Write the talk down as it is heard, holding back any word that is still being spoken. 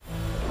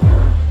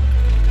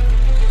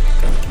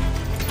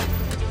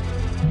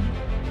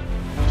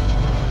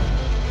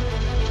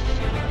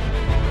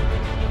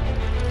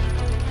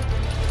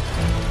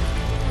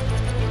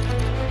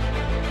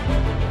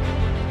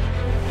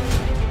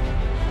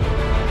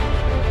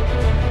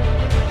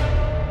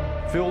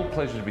Phil,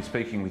 pleasure to be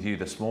speaking with you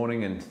this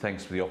morning, and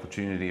thanks for the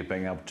opportunity of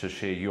being able to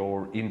share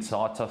your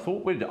insights. I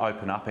thought we'd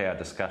open up our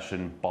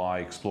discussion by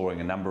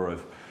exploring a number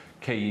of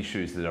key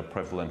issues that are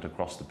prevalent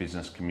across the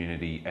business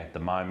community at the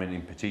moment.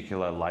 In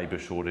particular, labour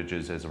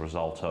shortages as a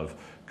result of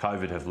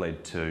COVID have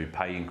led to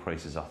pay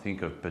increases, I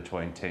think, of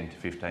between 10 to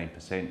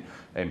 15%,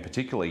 and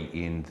particularly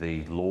in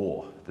the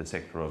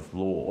sector of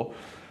law.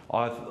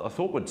 I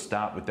thought we'd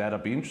start with that.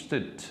 I'd be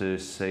interested to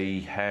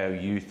see how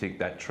you think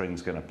that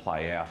trend's going to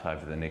play out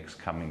over the next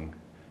coming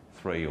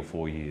 3 or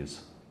 4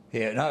 years.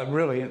 Yeah, no,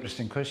 really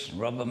interesting question,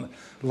 Rob.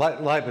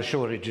 Labour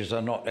shortages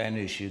are not an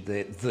issue,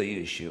 they're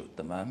the issue at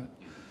the moment.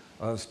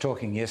 I was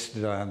talking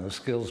yesterday on the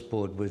skills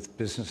board with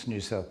Business New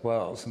South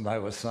Wales, and they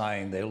were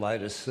saying their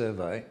latest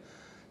survey,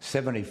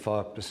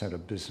 75%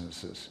 of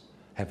businesses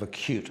have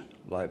acute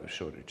labour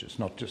shortages,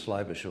 not just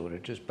labour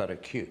shortages, but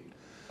acute.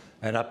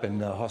 And up in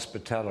the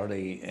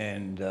hospitality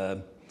and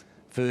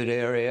food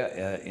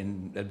area,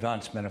 in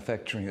advanced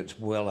manufacturing, it's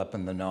well up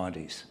in the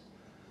 90s.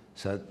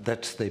 So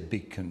that's their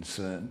big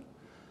concern.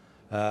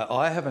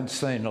 I haven't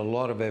seen a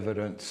lot of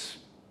evidence,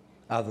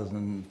 other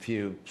than a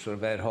few sort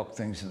of ad hoc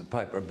things in the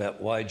paper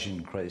about wage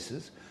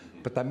increases,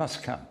 but they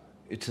must come.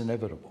 It's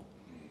inevitable.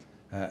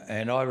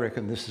 And I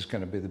reckon this is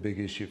going to be the big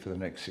issue for the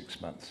next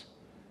 6 months.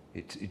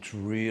 It's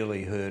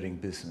really hurting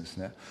business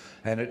now.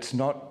 And it's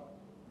not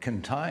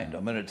contained.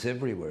 I mean, it's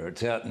everywhere.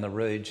 It's out in the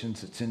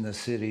regions, it's in the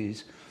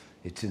cities,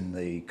 it's in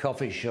the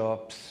coffee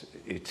shops,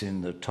 it's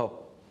in the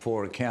top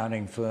 4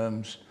 accounting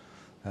firms.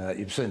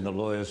 You've seen the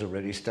lawyers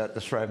already start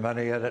to throw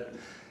money at it.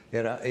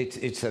 You know,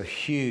 it's a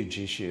huge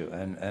issue,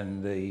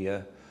 and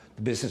the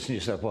Business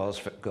New South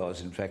Wales guys,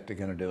 in fact, are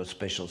going to do a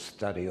special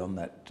study on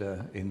that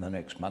in the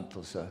next month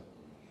or so.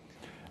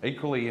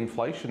 Equally,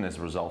 inflation as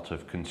a result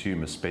of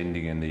consumer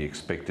spending and the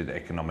expected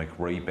economic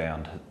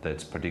rebound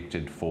that's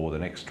predicted for the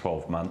next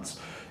 12 months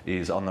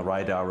is on the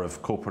radar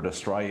of corporate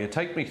Australia.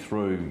 Take me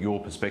through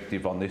your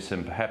perspective on this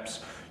and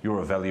perhaps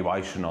your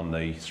evaluation on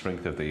the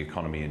strength of the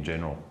economy in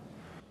general.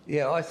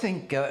 Yeah, I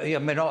think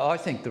I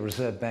think the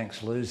Reserve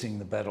Bank's losing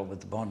the battle with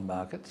the bond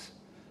markets.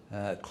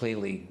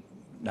 Clearly,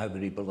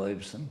 nobody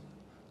believes them,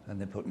 and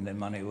they're putting their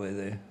money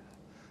where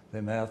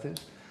their mouth is.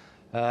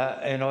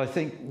 And I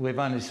think we've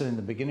only seen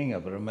the beginning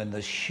of it. I mean,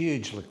 there's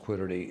huge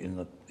liquidity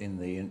in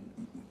the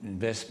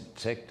investment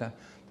sector.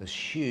 There's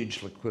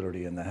huge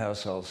liquidity in the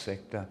household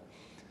sector.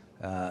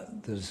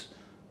 There's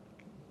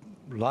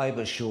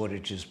labour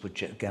shortages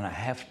which are going to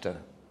have to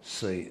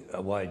see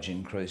a wage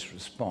increase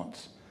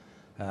response.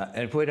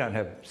 And if we don't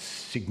have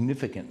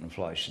significant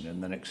inflation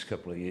in the next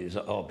couple of years,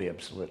 I'll be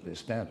absolutely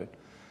astounded.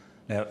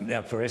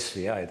 Now for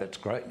SCA, that's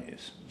great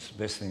news. It's the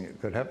best thing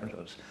that could happen to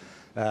us.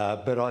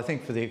 But I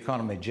think for the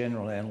economy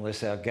generally,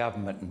 unless our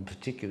government and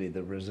particularly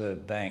the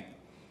Reserve Bank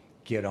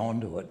get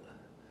onto it,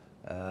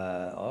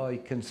 I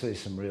can see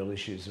some real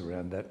issues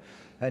around that.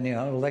 And, you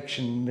know,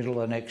 election middle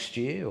of next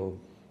year or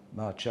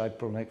March,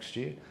 April next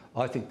year,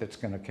 I think that's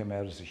going to come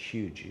out as a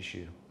huge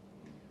issue.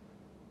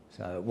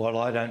 So while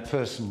I don't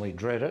personally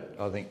dread it,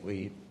 I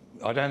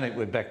don't think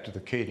we're back to the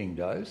Keating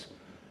days,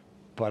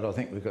 but I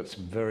think we've got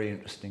some very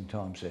interesting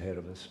times ahead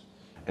of us.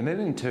 And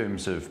then in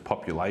terms of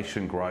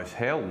population growth,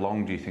 how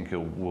long do you think it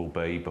will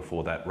be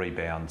before that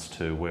rebounds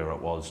to where it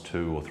was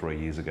 2 or 3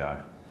 years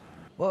ago?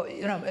 Well,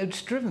 you know,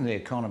 it's driven the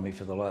economy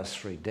for the last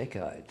 3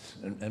 decades,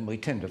 and we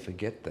tend to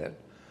forget that.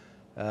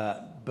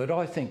 But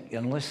I think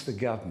unless the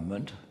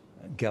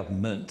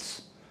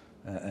governments,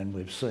 and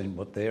we've seen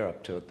what they're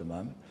up to at the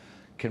moment,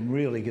 can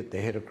really get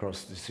their head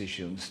across this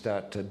issue and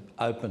start to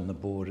open the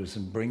borders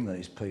and bring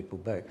these people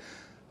back.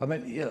 I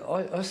mean, yeah,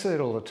 I see it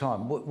all the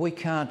time. We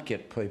can't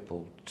get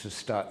people to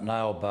start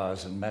nail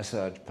bars and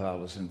massage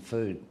parlours and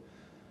food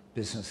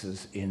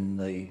businesses in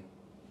the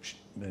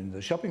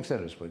shopping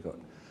centres we've got.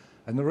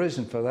 And the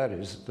reason for that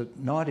is that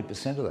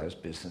 90% of those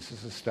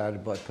businesses are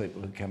started by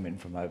people who come in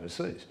from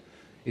overseas.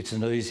 It's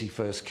an easy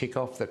first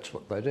kick-off, that's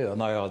what they do.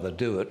 And they either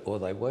do it or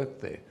they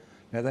work there.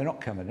 Now, they're not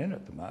coming in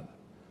at the moment.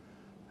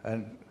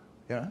 And,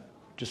 you know,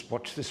 just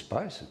watch this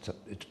space.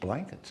 It's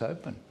blank, it's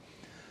open.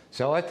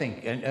 So I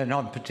think, and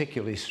I'm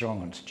particularly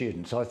strong on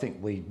students, I think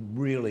we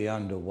really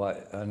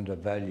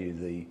undervalue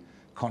the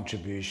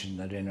contribution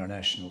that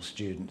international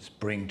students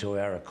bring to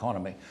our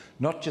economy,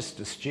 not just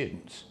as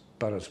students,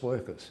 but as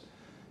workers.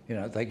 You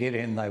know, they get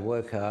in, they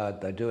work hard,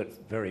 they do it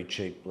very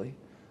cheaply,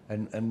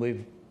 and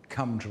we've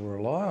come to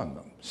rely on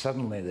them.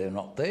 Suddenly they're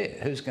not there.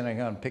 Who's going to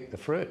go and pick the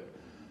fruit?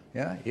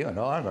 You know, you and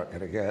I are not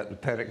going to go out in the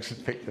paddocks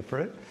and pick the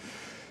fruit.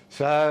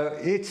 So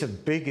it's a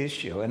big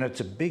issue, and it's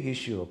a big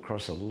issue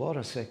across a lot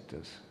of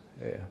sectors.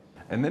 Yeah.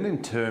 And then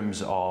in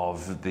terms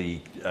of the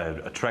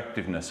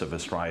attractiveness of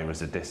Australia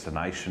as a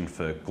destination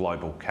for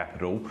global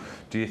capital,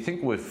 do you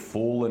think we've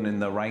fallen in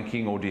the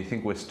ranking, or do you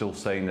think we're still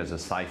seen as a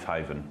safe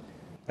haven?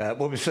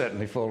 Well, we've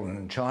certainly fallen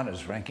in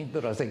China's ranking,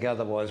 but I think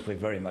otherwise we're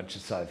very much a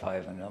safe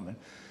haven. I mean,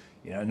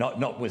 you know,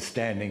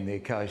 notwithstanding the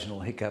occasional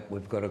hiccup,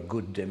 we've got a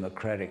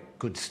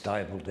good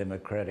stable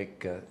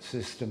democratic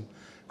system,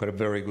 got a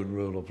very good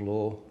rule of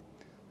law,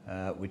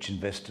 which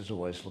investors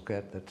always look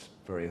at. That's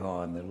very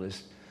high on their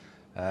list.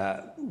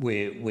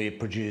 We're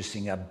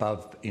producing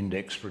above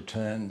index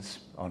returns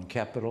on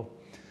capital.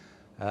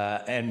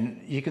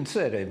 And you can see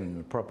it even in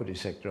the property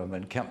sector. I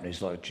mean,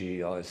 companies like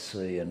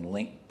GIC and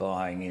Link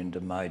buying into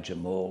major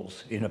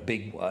malls in a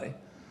big way.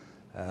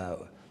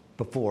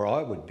 Before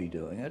I would be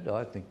doing it,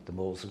 I think the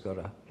malls have got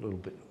a little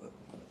bit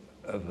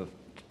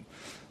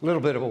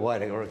of a way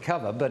to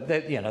recover, but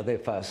they're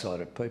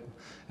far-sighted people.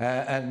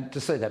 And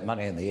to see that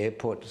money in the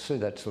airport, to see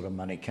that sort of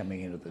money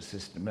coming into the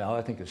system,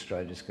 I think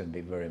Australia's going to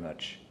be very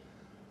much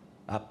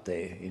up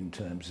there in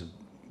terms of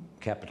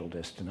capital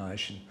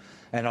destination.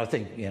 And I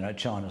think,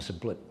 China's a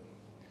blip.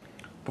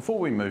 Before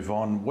we move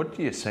on, what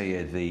do you see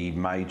are the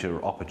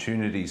major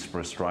opportunities for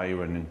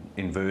Australia and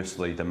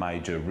inversely the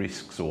major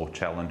risks or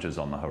challenges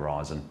on the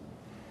horizon?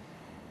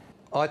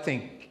 I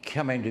think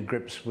coming to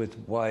grips with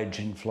wage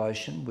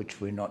inflation, which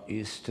we're not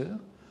used to,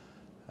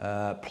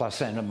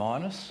 plus and a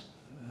minus,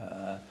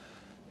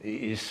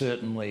 is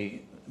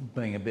certainly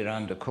being a bit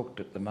undercooked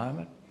at the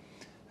moment.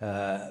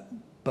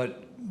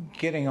 But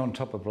getting on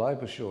top of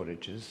labour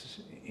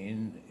shortages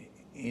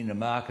in a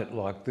market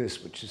like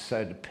this, which is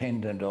so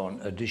dependent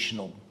on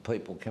additional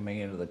people coming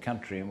into the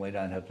country, and we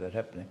don't have that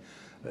happening,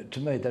 to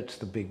me that's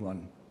the big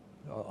one.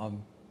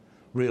 I'm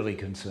really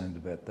concerned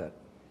about that.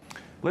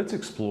 Let's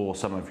explore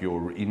some of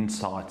your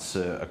insights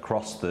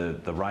across the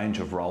range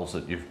of roles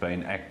that you've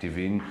been active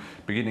in,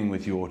 beginning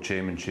with your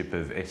chairmanship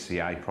of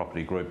SCA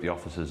Property Group, the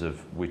offices of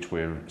which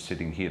we're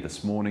sitting here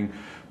this morning.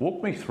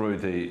 Walk me through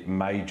the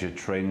major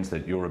trends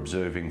that you're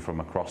observing from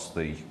across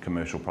the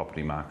commercial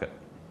property market.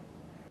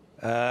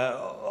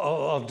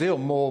 I'll deal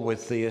more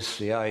with the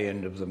SCA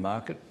end of the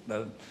market.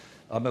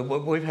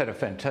 We've had a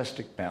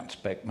fantastic bounce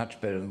back,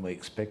 much better than we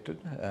expected.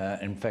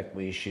 In fact,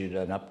 we issued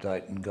an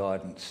update and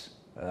guidance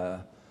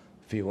a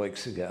few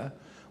weeks ago,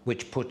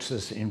 which puts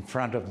us in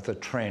front of the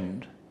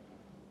trend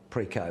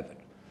pre-COVID.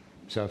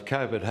 So if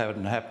COVID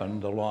hadn't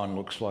happened, the line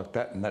looks like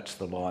that, and that's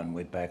the line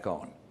we're back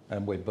on.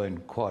 And we've been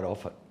quite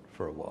off it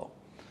for a while.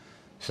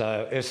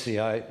 So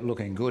SCA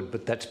looking good,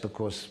 but that's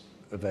because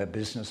of our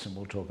business, and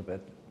we'll talk a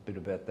bit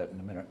about that in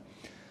a minute.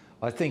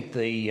 I think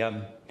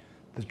the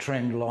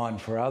trend line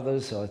for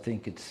others, I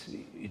think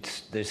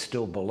they're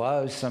still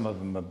below. Some of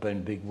them have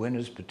been big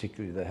winners,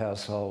 particularly the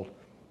household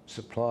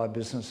supply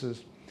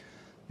businesses.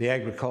 The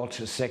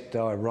agriculture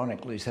sector,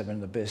 ironically, is having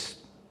the best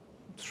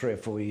 3 or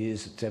 4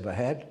 years it's ever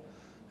had.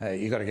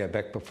 You've got to go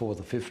back before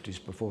the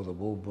 50s, before the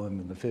wool boom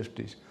in the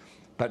 50s.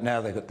 But now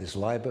they've got this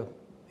labour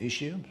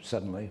issue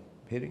suddenly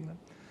hitting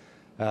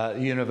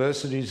them.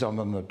 Universities, I'm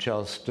on the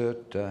Charles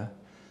Sturt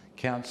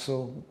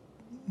Council.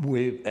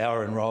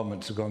 Our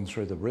enrolments have gone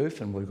through the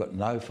roof, and we've got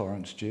no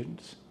foreign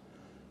students.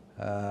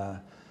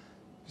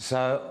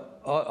 So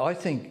I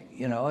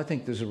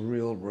think there's a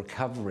real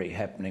recovery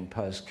happening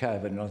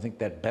post-COVID, and I think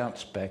that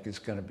bounce back is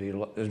going to be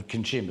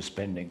consumer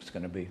spending is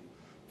going to be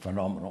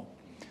phenomenal.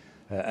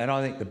 And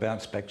I think the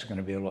bounce back is going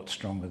to be a lot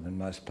stronger than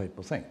most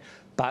people think.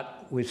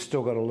 But we've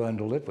still got to learn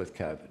to live with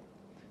COVID.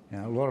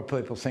 A lot of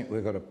people think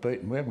we've got it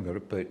beaten. We haven't got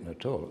it beaten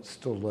at all. It's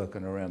still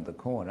lurking around the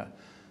corner.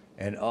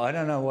 And I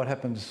don't know what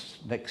happens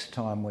next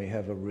time we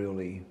have a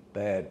really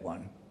bad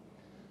one.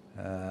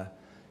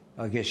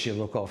 I guess you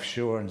look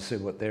offshore and see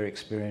what their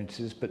experience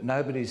is, but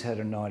nobody's had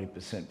a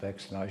 90%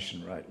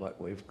 vaccination rate like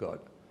we've got.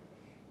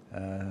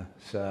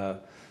 So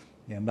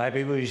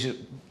maybe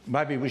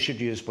we should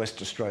use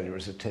West Australia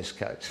as a test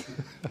case.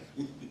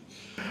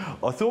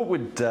 I thought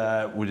we'd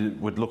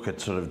look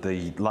at sort of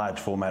the large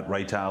format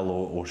retail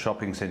or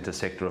shopping centre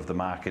sector of the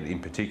market in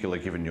particular,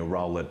 given your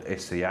role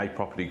at SCA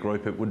Property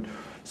Group. It would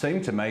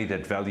seem to me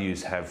that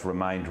values have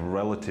remained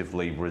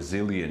relatively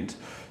resilient.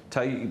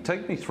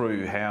 Take me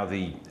through how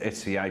the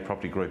SCA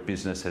Property Group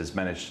business has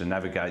managed to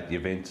navigate the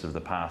events of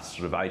the past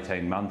sort of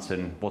 18 months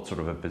and what sort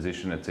of a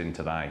position it's in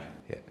today.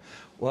 Yeah.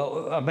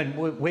 Well, I mean,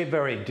 we're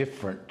very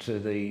different to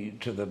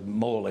the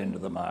mall end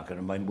of the market.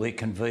 I mean, we're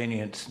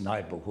convenience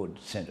neighbourhood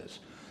centres.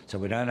 So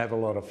we don't have a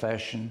lot of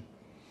fashion.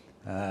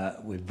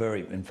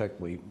 In fact,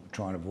 we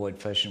try and avoid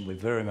fashion. We're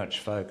very much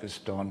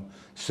focused on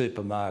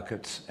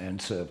supermarkets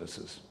and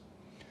services.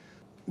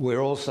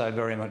 We're also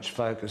very much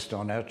focused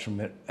on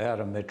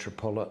outer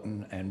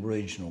metropolitan and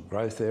regional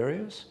growth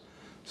areas.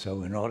 So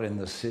we're not in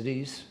the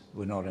cities,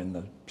 we're not in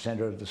the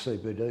centre of the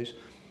CBDs,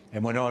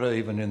 and we're not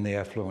even in the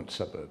affluent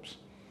suburbs.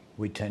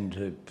 We tend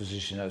to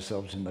position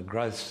ourselves in the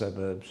growth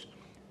suburbs,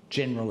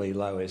 generally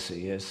low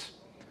SES,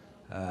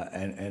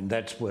 and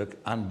that's worked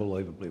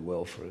unbelievably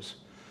well for us.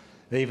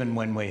 Even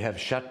when we have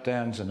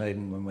shutdowns and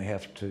even when we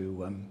have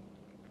to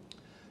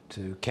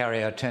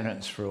carry our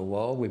tenants for a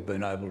while, we've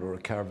been able to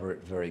recover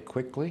it very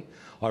quickly.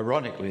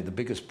 Ironically, the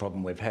biggest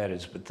problem we've had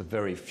is with the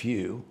very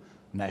few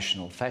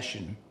national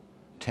fashion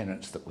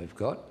tenants that we've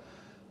got.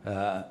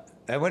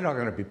 And we're not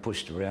going to be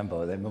pushed around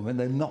by them. I mean,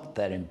 they're not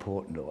that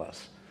important to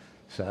us.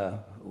 So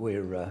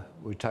we're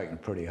taking a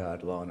pretty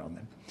hard line on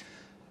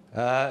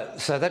them.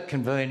 So that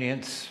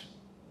convenience,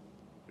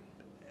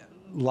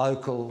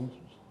 local,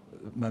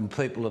 when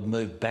people have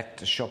moved back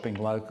to shopping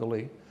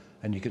locally,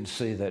 and you can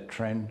see that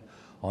trend.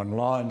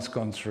 Online's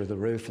gone through the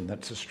roof, and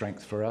that's a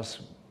strength for us.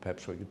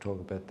 Perhaps we could talk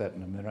about that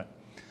in a minute.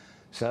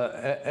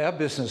 So our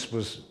business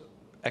was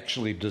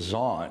actually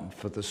designed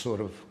for the sort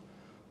of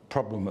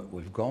problem that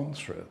we've gone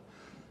through,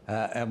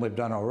 and we've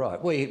done all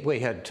right. We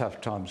had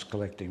tough times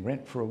collecting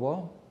rent for a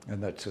while,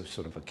 and that's a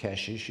sort of a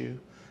cash issue.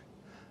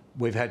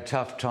 We've had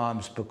tough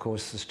times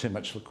because there's too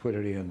much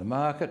liquidity in the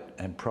market,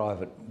 and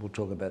we'll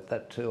talk about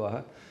that too, I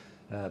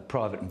hope.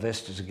 Private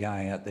investors are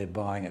going out there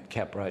buying at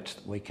cap rates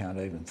that we can't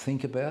even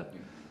think about.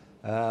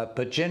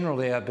 But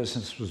generally our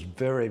business was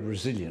very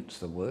resilient, is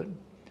the word.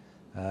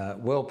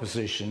 Well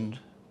positioned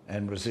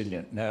and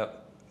resilient. Now,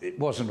 it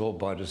wasn't all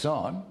by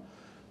design,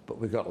 but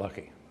we got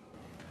lucky.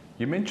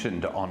 You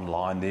mentioned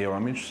online there.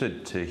 I'm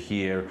interested to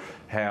hear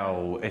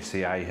how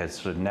SCA has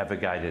sort of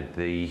navigated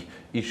the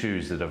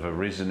issues that have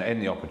arisen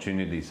and the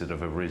opportunities that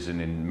have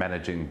arisen in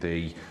managing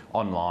the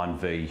online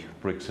v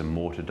bricks and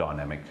mortar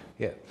dynamic.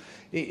 Yeah,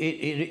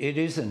 it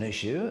is an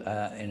issue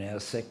in our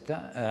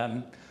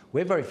sector.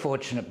 We're very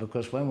fortunate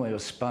because when we were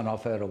spun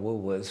off out of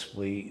Woolworths,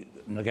 we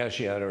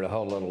negotiated a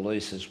whole lot of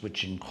leases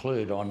which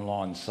include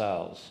online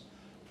sales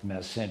from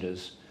our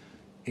centres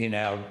in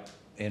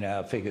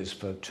our figures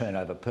for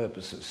turnover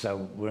purposes.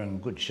 So we're in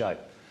good shape,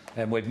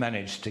 and we've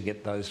managed to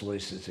get those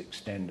leases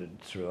extended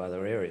through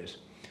other areas.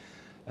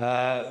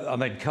 I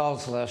mean,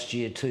 Coles last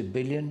year, 2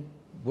 billion,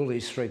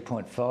 Woolies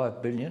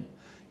 3.5 billion.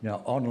 You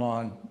know,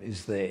 online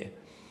is there.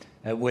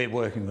 We're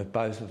working with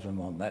both of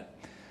them on that.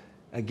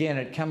 Again,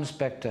 it comes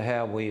back to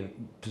how we're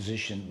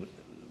positioned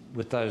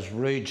with those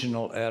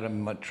regional outer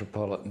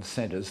metropolitan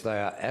centres. They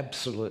are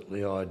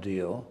absolutely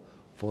ideal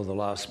for the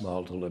last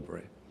mile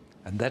delivery,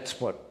 and that's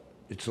what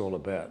it's all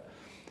about.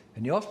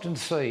 And you often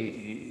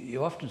see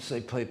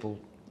people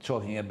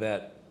talking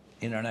about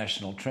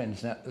international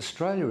trends. Now,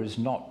 Australia is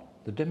not,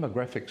 the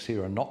demographics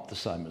here are not the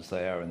same as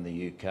they are in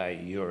the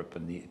UK, Europe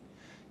and the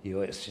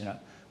US, you know.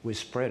 We're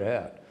spread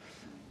out.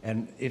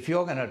 And if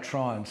you're going to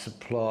try and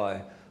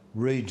supply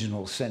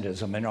regional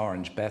centres, I mean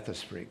Orange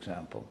Bathurst, for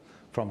example,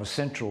 from a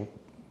central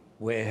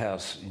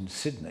warehouse in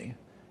Sydney,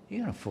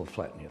 you're going to fall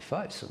flat in your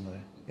face.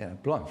 And you know,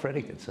 blind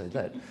Freddie could see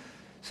that.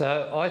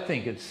 So I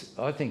think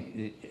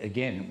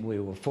again, we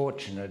were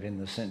fortunate in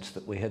the sense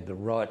that we had the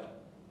right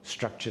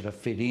structure to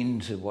fit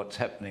into what's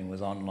happening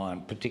with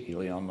online,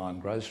 particularly online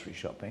grocery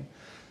shopping,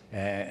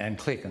 and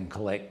click and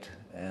collect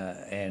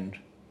and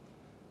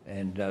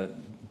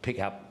pick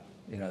up,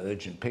 you know,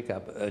 urgent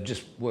pickup,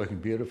 just working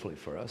beautifully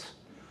for us.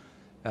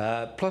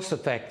 Plus the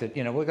fact that,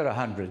 you know, we've got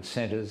 100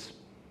 centres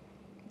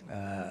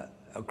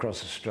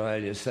across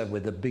Australia, so we're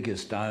the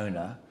biggest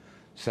owner.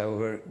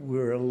 So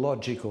we're a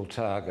logical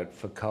target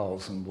for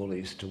Coles and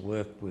Woolies to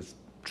work with,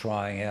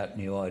 trying out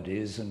new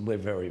ideas, and we're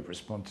very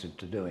responsive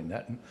to doing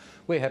that. And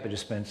we're happy to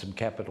spend some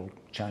capital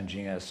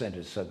changing our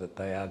centres so that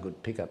they are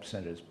good pickup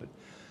centres. But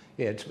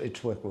yeah,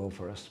 it's worked well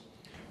for us.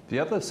 The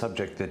other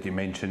subject that you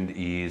mentioned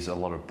is a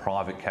lot of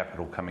private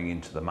capital coming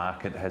into the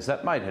market. Has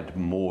that made it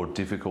more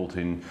difficult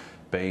in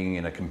being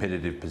in a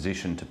competitive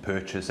position to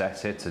purchase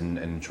assets and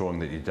ensuring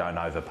that you don't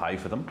overpay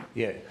for them?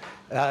 Yeah,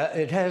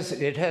 it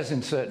has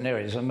in certain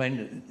areas. I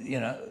mean, you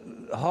know,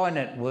 high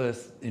net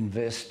worth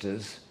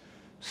investors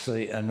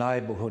see a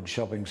neighbourhood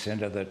shopping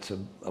centre that's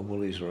a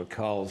Woolies or a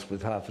Coles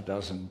with half a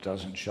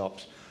dozen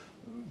shops.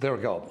 They're a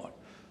goldmine.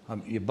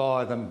 You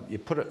buy them, you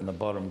put it in the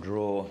bottom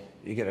drawer,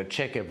 you get a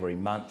cheque every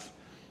month,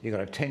 you've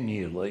got a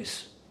 10-year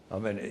lease. I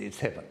mean, it's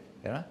heaven,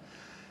 you know.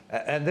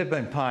 And they've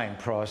been paying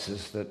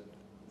prices that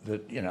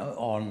you know,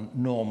 on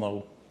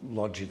normal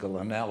logical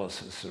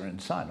analysis are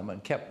insane. I mean,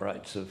 cap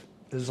rates of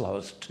as low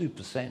as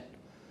 2%,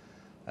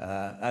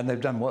 and they've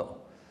done well.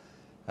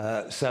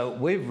 So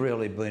we've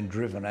really been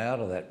driven out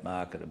of that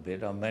market a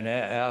bit. I mean,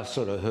 our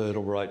sort of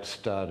hurdle rates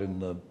start in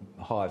the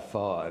high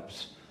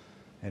fives,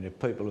 and if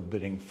people are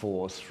bidding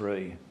 4,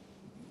 3,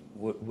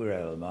 we're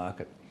out of the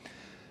market.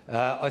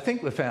 I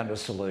think we've found a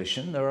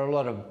solution. There are a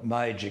lot of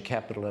major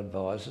capital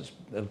advisors,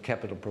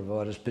 capital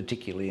providers,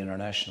 particularly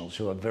internationals,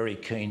 who are very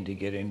keen to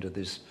get into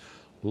this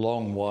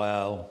long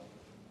WALE,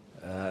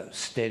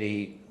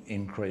 steady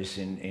increase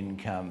in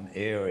income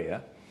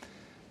area.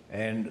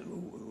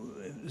 And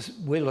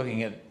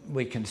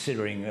we're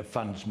considering a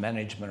funds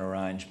management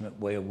arrangement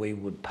where we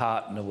would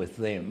partner with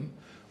them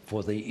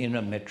for the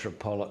inner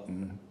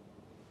metropolitan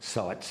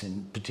sites,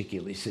 in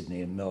particularly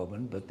Sydney and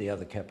Melbourne, but the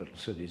other capital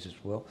cities as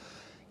well.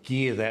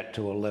 Gear that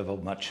to a level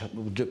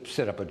we'll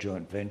set up a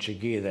joint venture,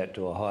 gear that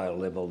to a higher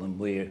level than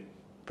we're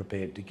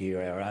prepared to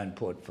gear our own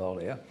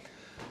portfolio.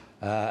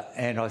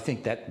 And I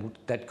think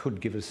that could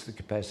give us the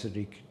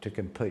capacity to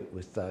compete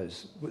with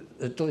those,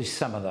 at least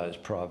some of those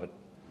private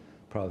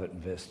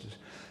investors.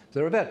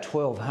 There are about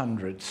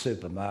 1,200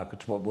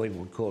 supermarkets, what we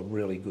would call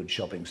really good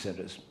shopping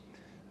centres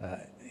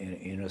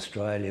in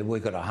Australia.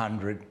 We've got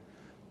 100.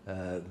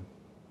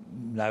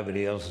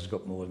 Nobody else has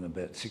got more than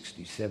about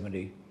 60,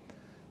 70.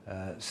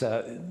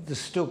 So there's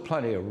still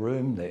plenty of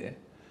room there,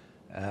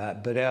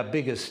 but our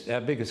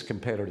biggest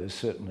competitor has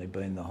certainly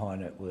been the high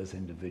net worth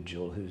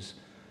individual who's,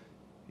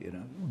 you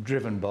know,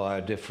 driven by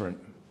a different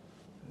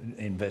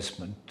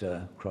investment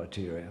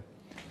criteria.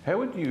 How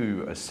would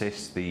you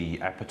assess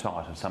the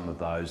appetite of some of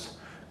those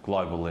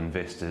global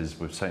investors.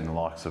 We've seen the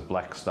likes of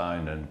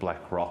Blackstone and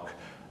BlackRock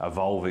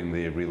evolving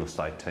their real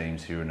estate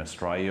teams here in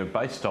Australia.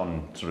 Based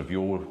on sort of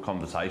your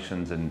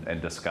conversations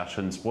and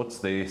discussions, what's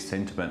their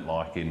sentiment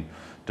like in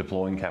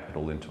deploying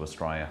capital into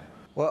Australia?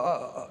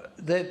 Well,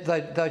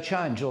 they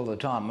change all the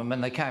time. I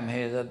mean, they came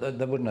here,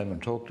 they wouldn't even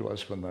talk to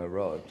us when they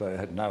arrived. They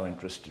had no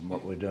interest in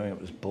what we're doing. It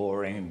was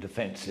boring and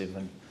defensive,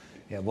 and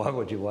why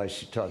would you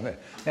waste your time there?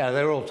 Now,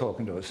 they're all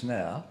talking to us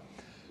now,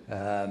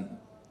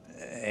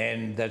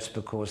 and that's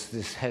because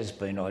this has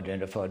been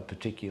identified,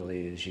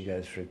 particularly as you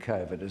go through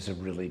COVID, as a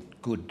really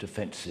good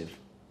defensive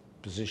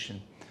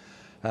position.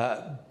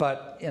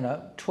 But,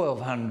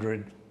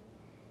 1,200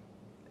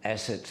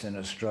 assets in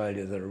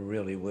Australia that are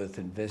really worth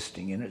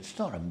investing in. It's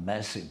not a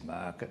massive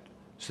market,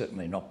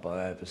 certainly not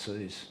by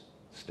overseas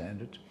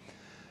standards.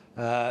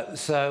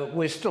 So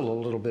we're still a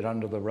little bit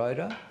under the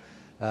radar.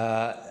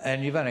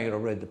 And you've only got to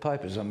read the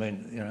papers. I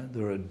mean,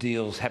 there are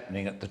deals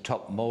happening at the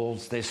top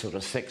malls. They're sort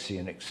of sexy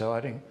and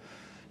exciting.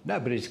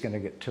 Nobody's going to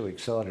get too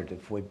excited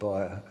if we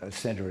buy a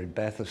centre in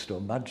Bathurst or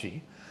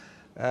Mudgee.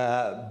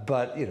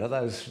 But,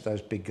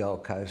 those big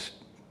Gold Coast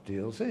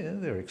deals,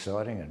 they're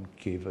exciting, and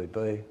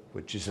QVB,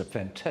 which is a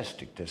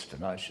fantastic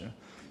destination.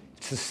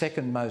 It's the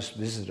second most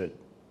visited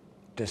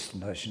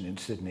destination in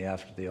Sydney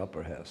after the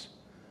Opera House,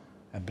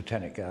 and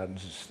Botanic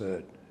Gardens is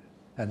third,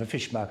 and the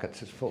fish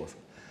markets is fourth.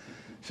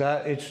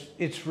 So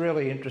it's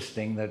really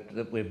interesting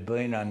that we've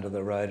been under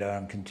the radar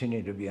and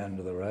continue to be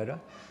under the radar.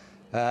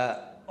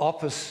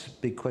 Office,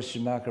 big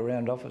question mark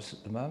around office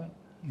at the moment.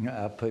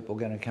 Are people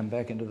going to come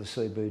back into the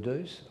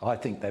CBDs? I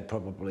think they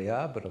probably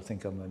are, but I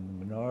think I'm in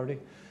the minority.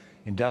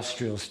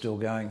 Industrial's still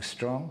going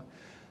strong,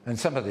 and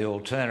some of the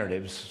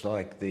alternatives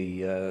like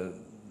the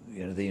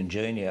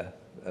Ingenia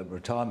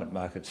retirement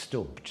market's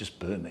still just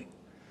booming.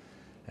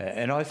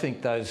 And I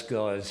think those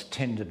guys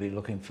tend to be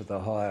looking for the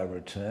higher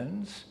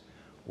returns,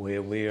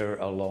 where we're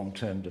a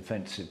long-term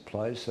defensive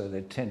play, so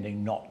they're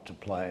tending not to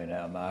play in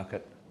our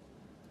market.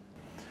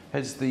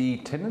 Has the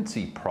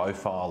tenancy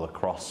profile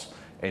across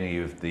any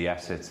of the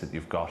assets that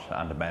you've got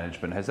under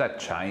management, has that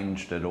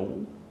changed at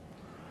all?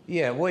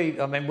 Yeah, we've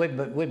got about a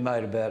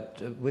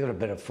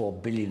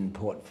 $4 billion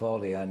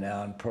portfolio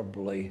now, and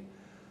probably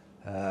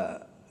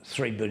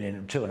 $3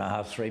 billion,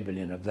 $3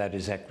 billion of that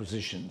is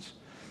acquisitions.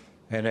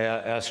 And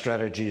our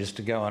strategy is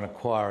to go and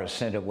acquire a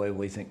centre where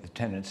we think the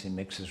tenancy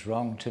mix is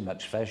wrong, too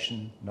much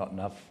fashion, not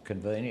enough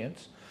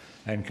convenience,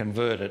 and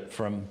convert it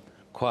from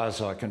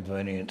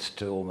quasi-convenience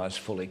to almost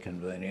fully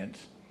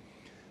convenience.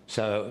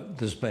 So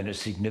there's been a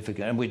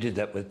significant, and we did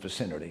that with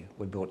Vicinity.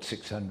 We bought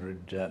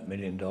 $600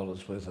 million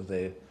worth of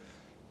their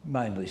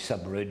mainly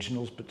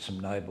sub-regionals, but some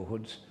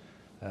neighbourhoods,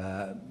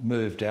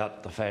 moved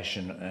out the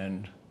fashion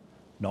and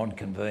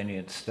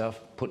non-convenience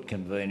stuff, put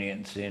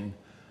convenience in,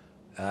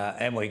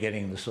 and we're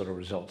getting the sort of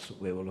results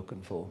that we were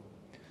looking for.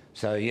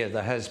 So yeah,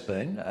 there has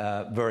been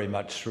very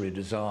much through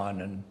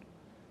design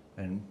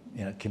and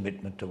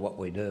commitment to what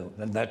we do,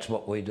 and that's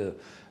what we do.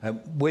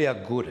 We are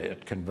good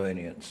at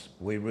convenience.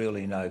 We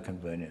really know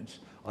convenience.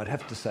 I'd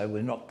have to say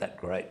we're not that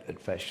great at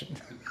fashion.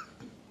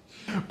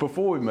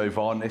 Before we move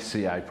on,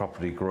 SCA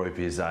Property Group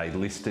is a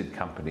listed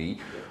company.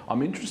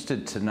 I'm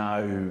interested to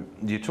know,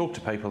 you talk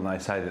to people and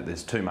they say that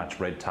there's too much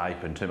red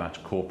tape and too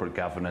much corporate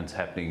governance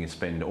happening. You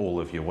spend all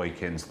of your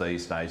weekends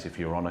these days, if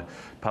you're on a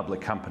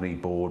public company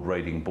board,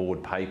 reading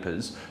board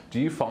papers. Do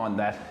you find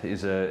that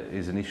is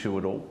an issue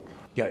at all?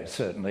 Yeah, it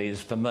certainly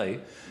is for me.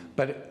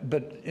 But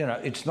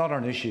it's not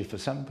an issue for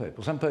some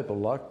people. Some people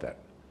like that.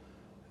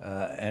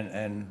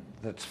 And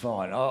that's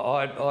fine.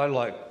 I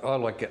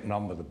like getting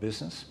on with the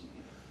business.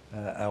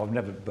 I've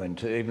never been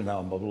to, even though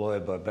I'm a lawyer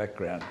by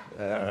background,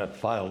 a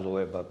failed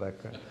lawyer by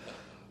background,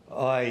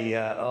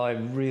 I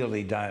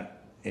really don't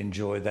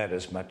enjoy that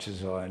as much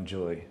as I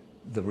enjoy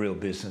the real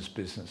business.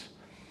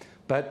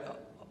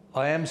 But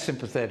I am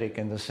sympathetic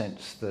in the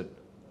sense that,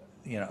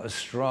 a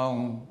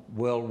strong,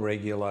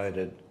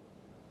 well-regulated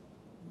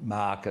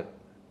market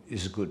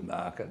is a good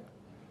market.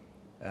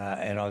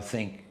 And I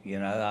think,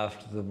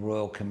 after the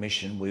Royal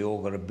Commission, we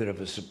all got a bit of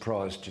a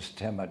surprise just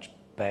how much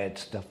bad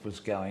stuff was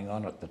going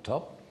on at the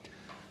top.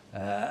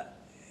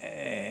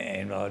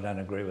 And I don't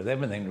agree with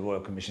everything the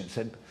Royal Commission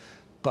said,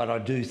 but I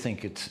do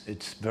think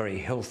it's very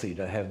healthy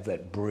to have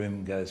that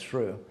broom go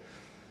through.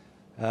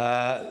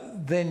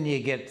 Then you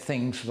get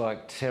things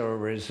like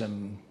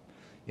terrorism.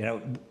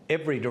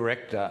 Every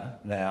director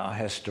now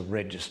has to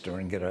register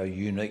and get a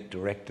unique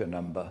director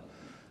number.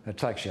 It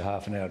takes you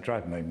half an hour. It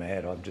drove me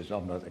mad. I'm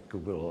not that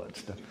good with all that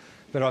stuff.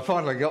 But I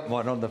finally got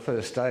mine on the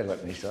first day,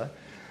 let me say.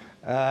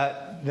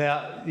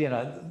 Now,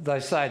 they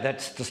say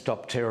that's to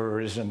stop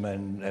terrorism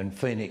and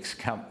Phoenix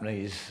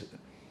companies.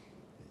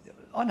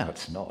 I know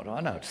it's not.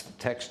 I know it's the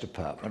tax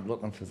department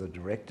looking for the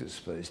directors'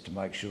 fees to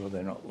make sure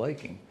they're not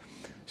leaking.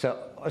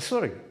 So I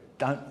sort of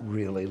don't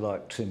really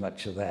like too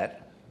much of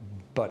that,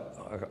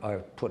 but I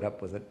put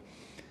up with it.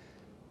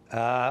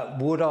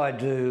 Would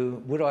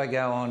I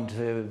go on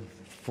to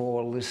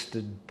 4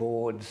 listed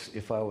boards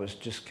if I was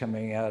just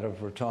coming out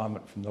of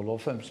retirement from the law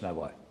firms? No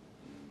way.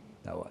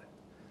 No way.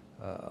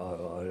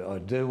 I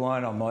do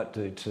one, I might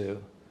do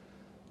 2.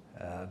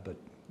 but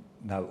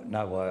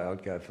no way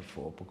I'd go for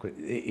 4 because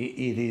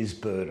it is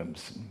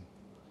burdensome,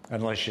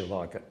 unless you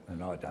like it,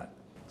 and I don't.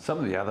 Some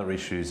of the other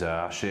issues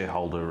are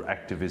shareholder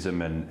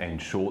activism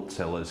and short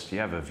sellers. Do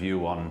you have a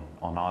view on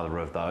either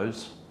of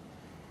those?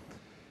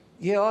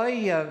 Yeah, I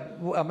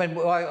go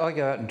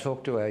out and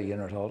talk to our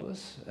unit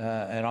holders,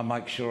 and I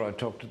make sure I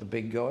talk to the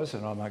big guys,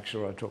 and I make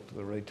sure I talk to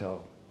the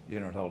retail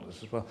unit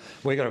holders as well.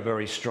 We got a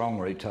very strong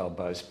retail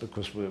base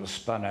because we were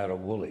spun out of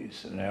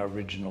Woolies, and our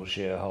original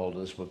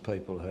shareholders were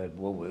people who had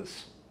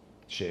Woolworths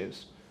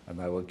shares, and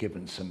they were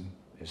given some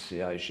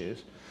SCA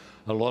shares.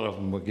 A lot of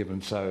them were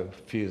given so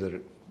few that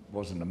it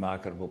wasn't a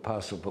marketable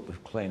parcel, but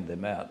we've cleaned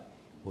them out,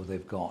 or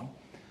they've gone.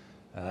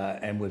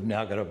 And we've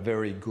now got a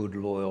very good,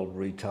 loyal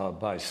retail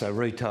base. So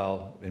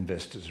retail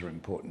investors are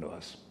important to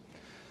us.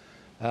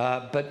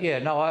 But yeah,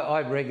 no,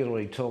 I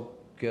regularly talk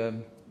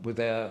with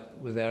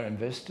our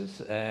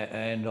investors,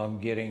 and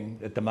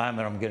at the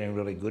moment I'm getting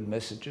really good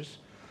messages.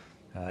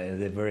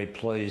 They're very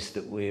pleased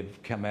that we've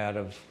come out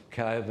of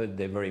COVID.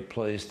 They're very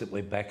pleased that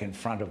we're back in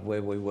front of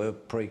where we were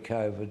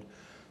pre-COVID.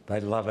 They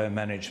love our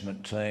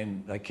management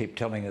team. They keep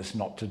telling us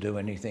not to do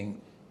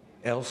anything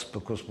else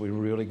because we're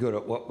really good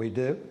at what we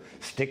do.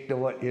 Stick to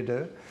what you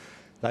do.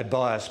 They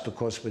buy us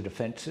because we're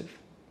defensive.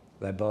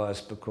 They buy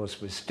us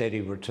because we're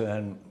steady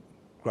return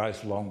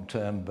growth long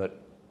term,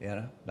 but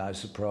no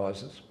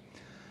surprises.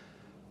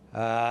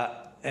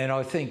 And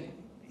I think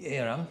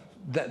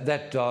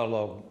that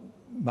dialogue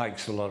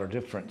makes a lot of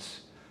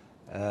difference.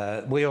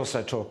 We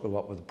also talk a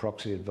lot with the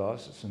proxy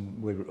advisors,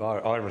 and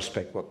I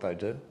respect what they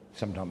do.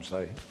 Sometimes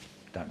they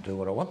don't do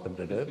what I want them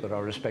to do, but I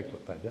respect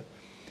what they do.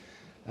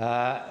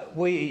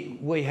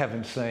 We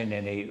haven't seen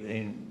any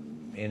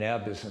in our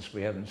business.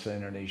 We haven't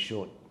seen any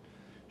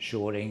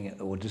shorting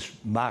or just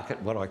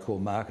what I call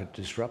market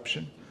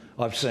disruption.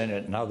 I've seen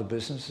it in other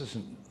businesses,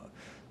 and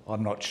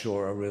I'm not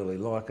sure I really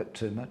like it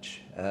too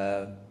much,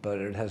 but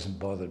it hasn't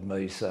bothered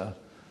me, so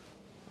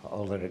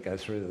I'll let it go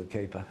through to the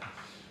keeper.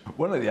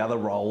 One of the other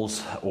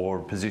roles or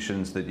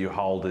positions that you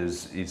hold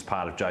is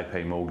part of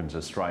JP Morgan's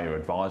Australia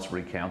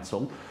Advisory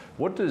Council.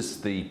 What does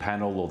the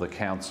panel or the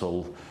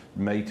council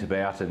meet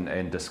about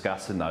and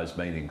discuss in those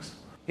meetings?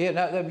 Yeah,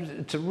 no,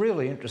 it's a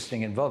really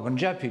interesting involvement.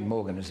 JP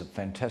Morgan is a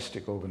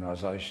fantastic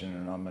organisation,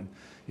 and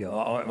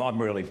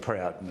I'm really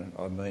proud, and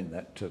I mean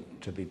that,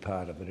 to be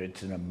part of it.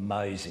 It's an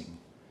amazing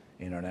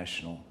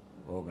international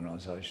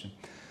organisation.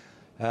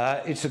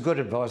 It's a good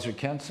advisory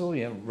council.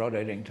 Yeah, Rod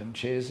Eddington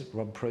chairs it.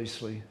 Rob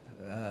Priestley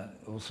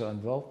also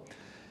involved.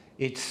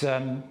 It's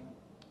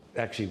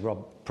actually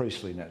Rob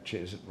Priestley now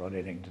chairs it. Rod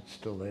Eddington's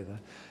still there though.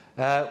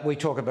 We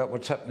talk about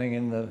what's happening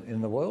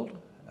in the world,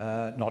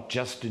 not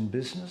just in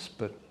business,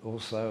 but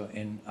also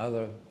in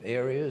other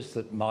areas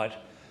that might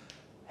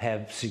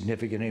have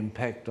significant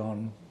impact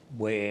on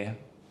where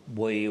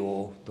we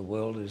or the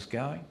world is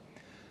going.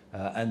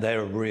 And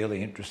they're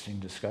really interesting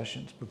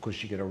discussions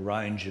because you get a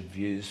range of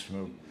views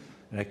from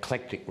an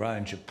eclectic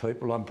range of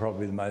people. I'm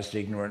probably the most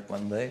ignorant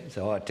one there,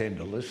 so I tend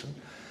to listen.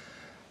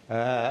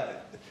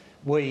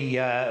 We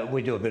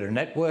do a bit of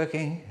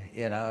networking.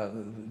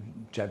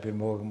 JP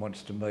Morgan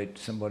wants to meet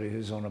somebody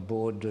who's on a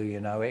board. Do you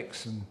know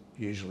X? And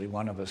usually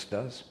one of us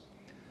does.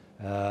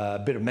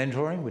 A bit of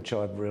mentoring, which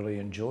I've really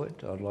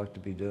enjoyed. I'd like to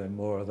be doing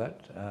more of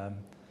that.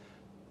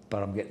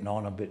 But I'm getting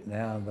on a bit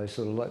now, and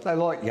they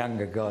like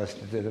younger guys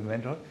to do the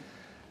mentoring.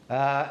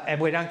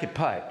 And we don't get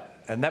paid.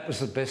 And that was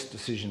the best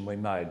decision we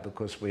made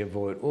because we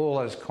avoid all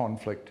those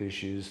conflict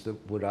issues that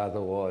would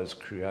otherwise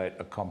create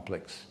a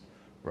complex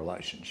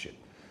relationship.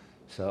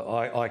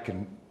 So I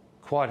can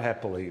quite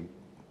happily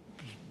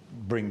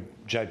bring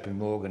JP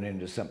Morgan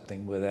into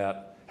something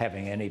without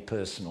having any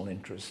personal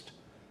interest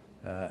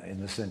in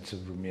the sense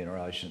of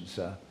remuneration.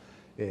 So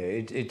yeah,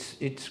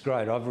 it's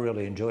great. I've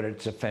really enjoyed it.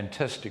 It's a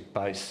fantastic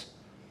base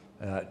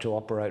to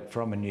operate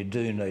from, and you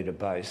do need a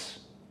base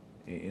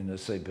in the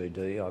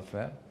CBD, I've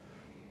found.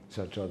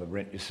 So it's either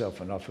rent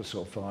yourself an office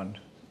or find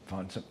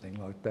something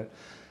like that.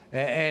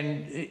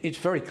 And it's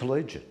very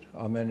collegiate.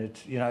 I mean,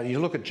 it's, you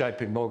look at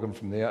JP Morgan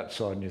from the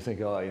outside and you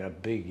think,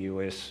 big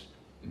US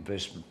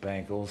investment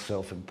bank, all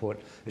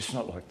self-important. It's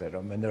not like that.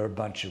 I mean, they're a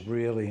bunch of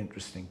really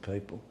interesting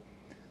people.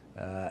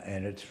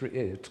 And it's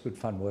good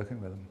fun working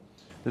with them.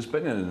 There's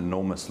been an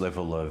enormous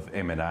level of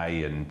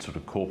M&A and sort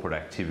of corporate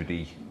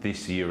activity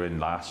this year and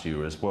last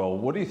year as well.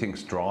 What do you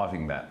think's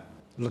driving that?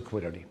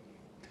 Liquidity.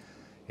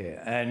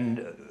 Yeah,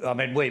 and I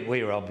mean,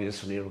 we're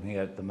obviously looking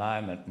at the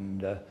moment,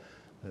 and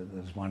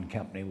there's one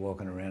company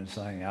walking around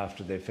saying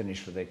after they're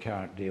finished with their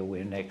current deal,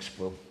 we're next,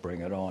 we'll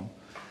bring it on.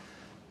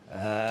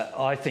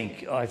 I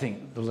think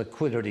the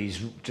liquidity's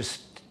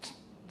just,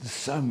 there's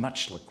so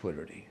much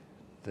liquidity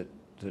that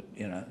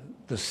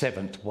the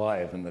seventh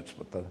wave, and that's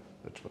what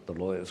the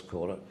lawyers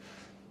call it,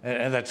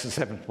 and that's the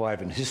seventh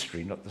wave in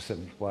history, not the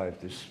seventh wave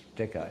this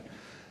decade.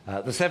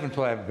 The seventh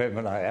wave of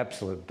M&A,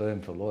 absolute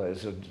boom for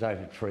lawyers.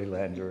 David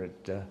Freelander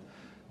at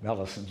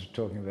Mallison's was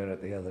talking about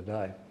it the other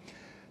day.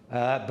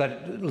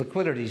 But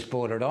liquidity's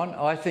brought it on.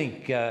 I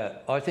think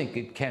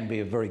it can be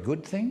a very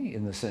good thing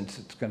in the sense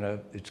it's going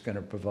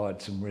to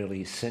provide some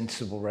really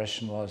sensible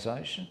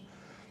rationalisation.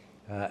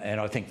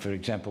 And I think, for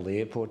example, the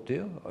airport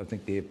deal, I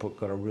think the airport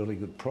got a really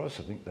good price.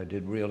 I think they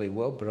did really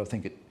well, but I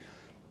think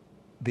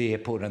the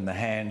airport in the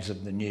hands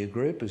of the new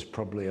group is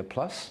probably a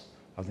plus.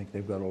 I think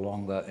they've got a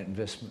longer term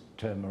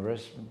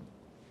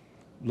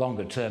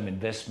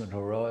investment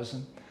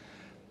horizon.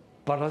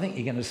 But I think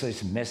you're going to see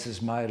some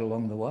messes made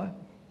along the way.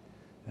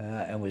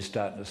 And we're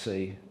starting to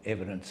see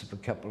evidence of a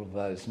couple of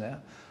those now.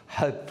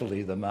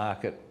 Hopefully the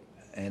market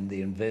and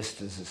the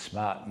investors are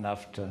smart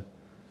enough to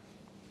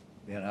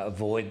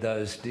avoid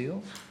those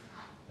deals.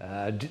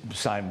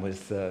 Same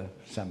with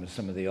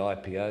some of the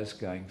IPOs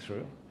going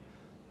through.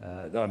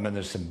 I mean,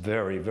 there's some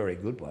very, very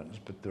good ones,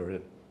 but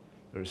there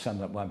are some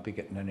that won't be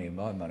getting any of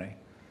my money.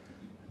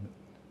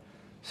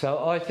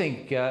 So I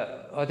think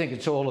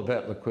it's all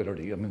about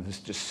liquidity. I mean, there's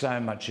just so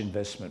much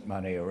investment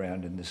money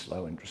around in this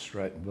low interest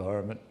rate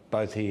environment,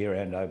 both here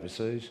and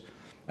overseas,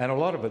 and a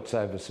lot of it's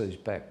overseas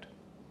backed.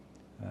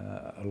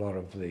 A lot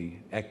of the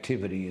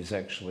activity is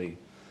actually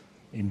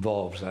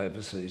involves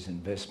overseas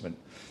investment.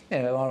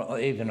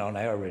 Even on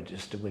our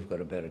register, we've got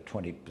about a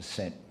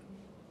 20%,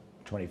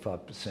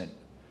 25%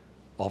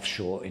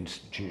 offshore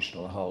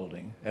institutional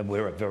holding, and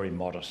we're a very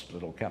modest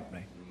little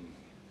company.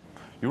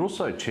 You're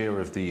also chair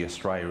of the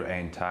Australia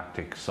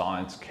Antarctic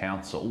Science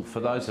Council. For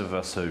those of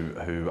us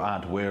who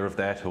aren't aware of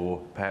that or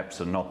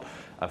perhaps are not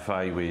au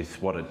fait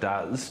with what it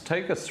does,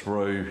 take us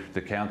through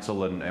the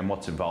council and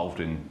what's involved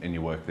in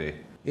your work there.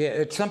 Yeah,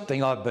 it's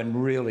something I've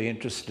been really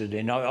interested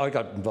in. I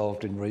got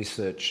involved in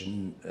research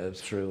and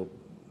through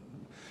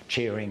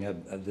chairing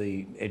of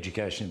the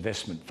Education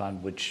Investment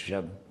Fund, which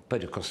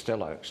Peter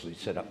Costello actually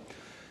set up.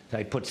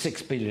 They put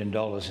 $6 billion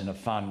in a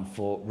fund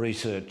for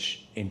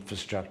research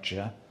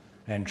infrastructure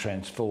and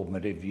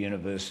transformative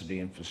university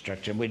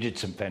infrastructure. And we did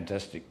some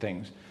fantastic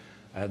things.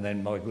 And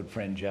then my good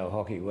friend Joe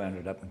Hockey wound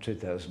it up in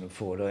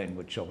 2014,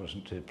 which I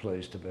wasn't too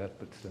pleased about,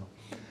 but still.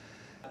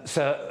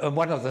 So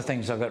one of the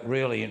things I got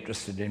really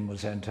interested in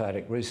was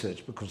Antarctic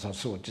research, because I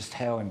saw just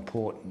how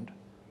important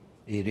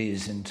it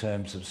is in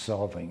terms of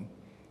solving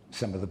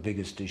some of the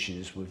biggest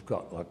issues we've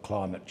got, like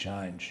climate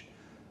change,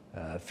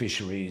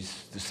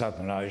 fisheries, the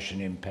Southern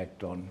Ocean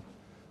impact on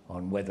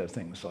weather,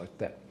 things like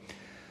that.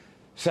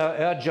 So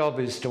our job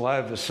is to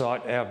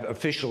oversight, our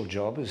official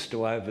job is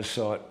to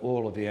oversight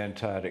all of the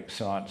Antarctic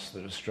science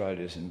that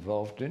Australia's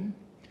involved in.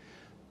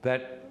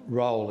 That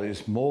role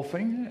is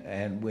morphing,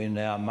 and we're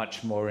now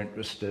much more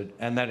interested,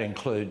 and that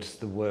includes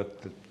the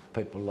work that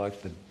people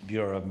like the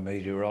Bureau of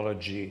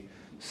Meteorology,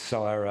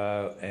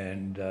 CSIRO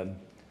and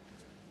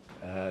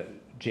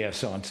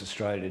Geoscience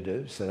Australia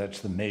do, so that's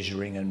the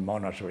measuring and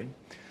monitoring.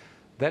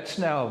 That's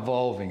now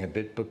evolving a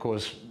bit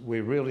because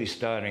we're really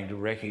starting to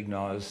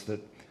recognise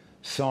that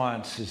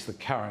science is the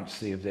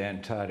currency of the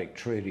Antarctic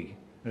Treaty.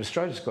 And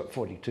Australia's got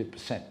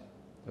 42%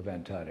 of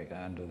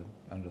Antarctica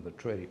under the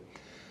treaty.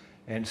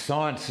 And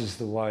science is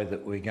the way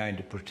that we're going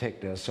to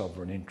protect our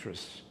sovereign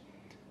interests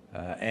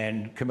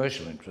and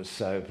commercial interests.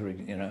 So,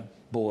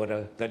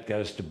 border, that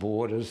goes to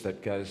borders,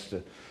 that goes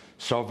to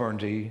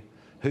sovereignty.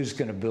 Who's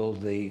going to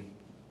build the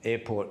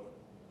airport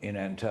in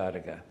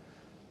Antarctica?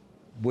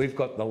 We've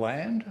got the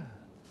land,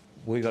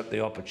 we've got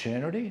the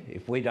opportunity.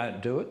 If we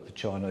don't do it, the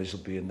Chinese will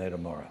be in there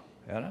tomorrow,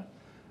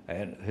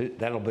 and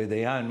that'll be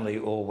the only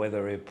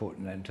all-weather airport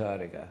in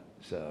Antarctica.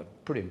 So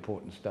pretty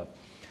important stuff.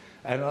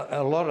 And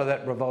a lot of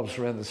that revolves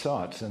around the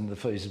science and the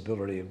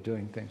feasibility of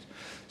doing things.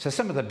 So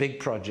some of the big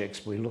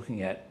projects we're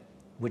looking at,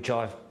 which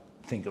I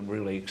think are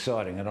really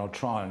exciting, and I'll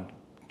try and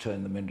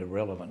turn them into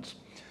relevance.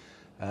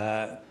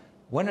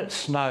 When it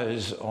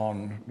snows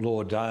on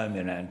Law Dome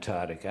in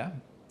Antarctica,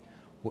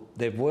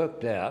 they've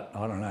worked out,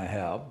 I don't know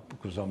how,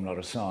 because I'm not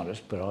a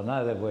scientist, but I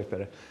know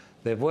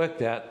they've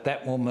worked out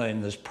that will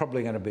mean there's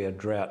probably going to be a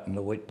drought in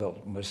the wheat belt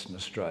in Western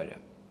Australia.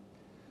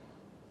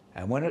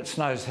 And when it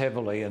snows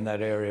heavily in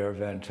that area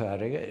of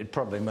Antarctica, it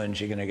probably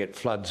means you're going to get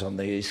floods on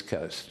the east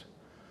coast.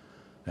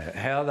 Now,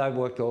 how they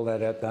worked all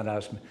that out, don't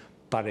ask me,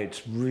 but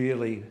it's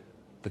really,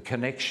 the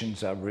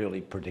connections are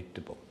really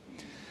predictable.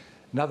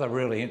 Another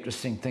really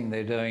interesting thing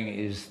they're doing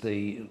is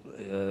the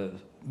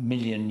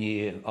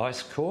million-year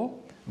ice core.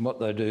 And what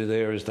they do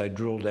there is they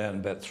drill down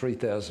about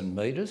 3,000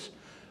 metres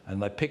and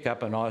they pick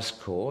up an ice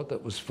core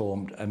that was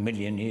formed 1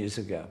 million years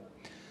ago.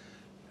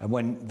 And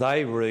when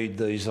they read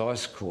these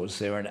ice cores,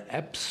 they're an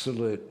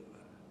absolute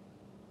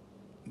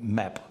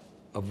map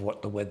of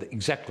what the weather,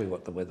 exactly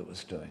what the weather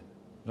was doing.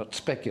 Not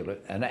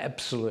speculative, an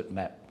absolute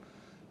map.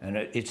 And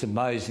it's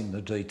amazing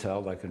the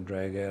detail they can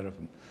drag out of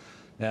them.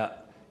 Now,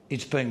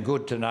 it's been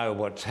good to know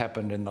what's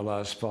happened in the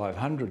last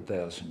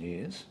 500,000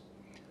 years,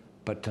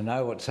 but to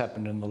know what's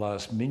happened in the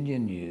last 1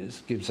 million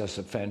years gives us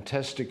a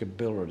fantastic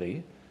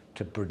ability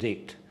to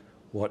predict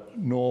what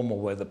normal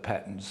weather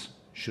patterns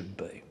should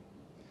be.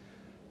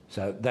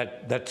 So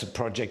that's a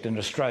project in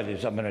Australia.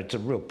 I mean, it's a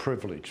real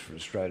privilege for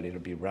Australia to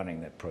be running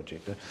that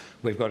project.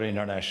 We've got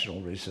international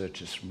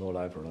researchers from all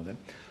over on that.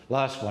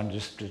 Last one,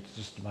 just to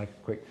make it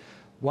quick.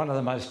 One of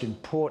the most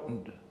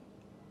important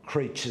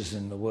creatures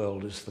in the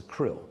world is the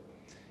krill.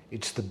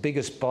 It's the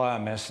biggest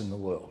biomass in the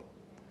world.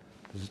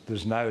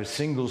 There's no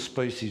single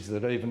species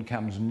that even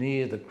comes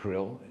near the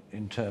krill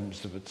in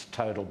terms of its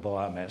total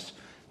biomass.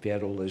 If you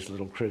add all these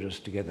little critters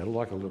together,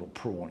 like a little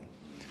prawn.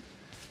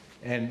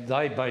 And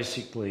they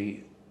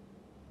basically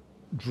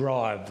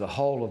drive the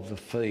whole of the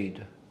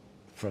feed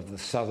from the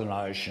Southern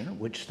Ocean,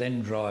 which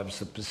then drives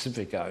the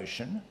Pacific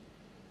Ocean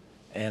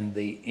and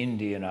the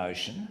Indian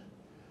Ocean,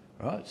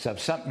 right? So if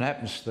something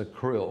happens to the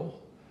krill,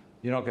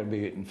 you're not going to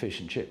be eating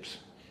fish and chips.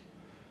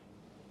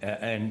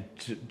 And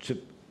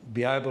to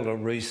be able to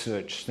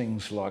research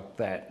things like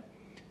that,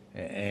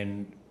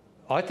 and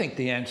I think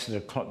the answer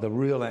to the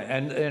real...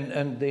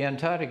 And the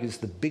Antarctic is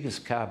the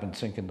biggest carbon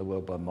sink in the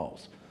world by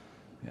miles.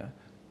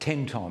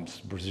 10 times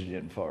the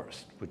Brazilian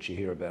forest, which you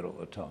hear about all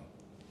the time.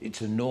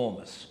 It's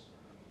enormous.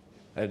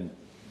 And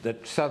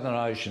that Southern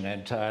Ocean,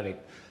 Antarctic,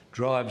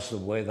 drives the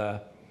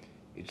weather.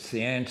 It's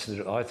the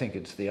answer, I think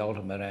it's the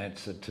ultimate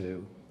answer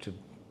to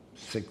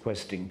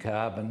sequestering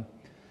carbon.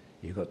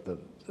 You've got the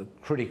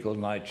critical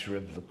nature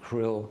of the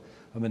krill.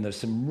 I mean, there's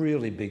some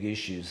really big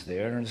issues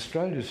there, and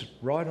Australia's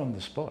right on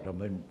the spot. I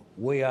mean,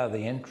 we are the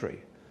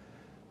entry.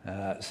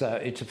 So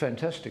it's a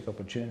fantastic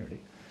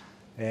opportunity.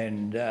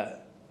 And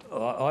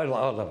I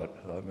love it.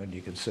 I mean,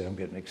 you can see I'm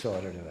getting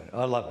excited about it.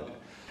 I love it.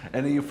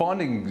 And are you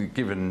finding,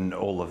 given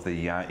all of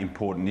the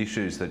important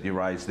issues that you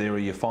raised there, are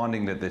you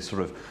finding that there's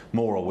sort of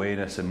more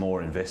awareness and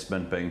more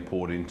investment being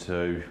poured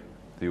into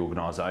the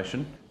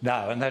organisation?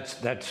 No, and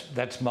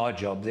that's my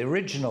job.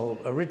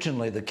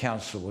 Originally the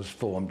council was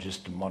formed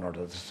just to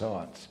monitor the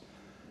science,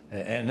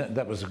 and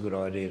that was a good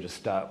idea to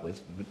start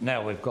with. But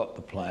now we've got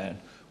the plan,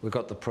 we've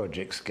got the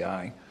projects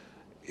going.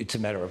 It's a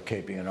matter of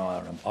keeping an eye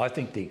on them. I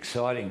think the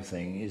exciting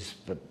thing is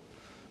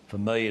for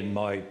me and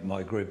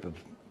my group of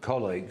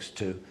colleagues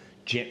to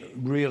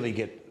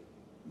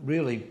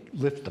really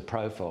lift the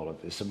profile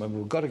of this. I mean,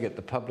 we've got to get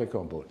the public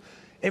on board.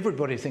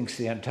 Everybody thinks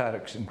the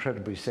Antarctic's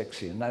incredibly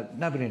sexy, and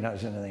nobody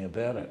knows anything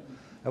about it.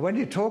 And when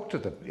you talk to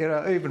them,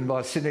 even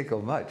my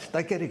cynical mates,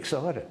 they get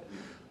excited,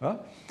 right?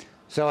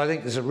 So I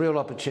think there's a real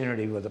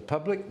opportunity with the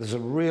public, there's a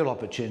real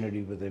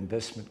opportunity with the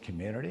investment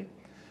community,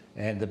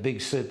 and the big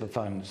super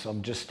funds.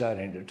 I'm just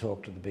starting to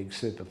talk to the big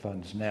super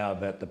funds now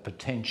about the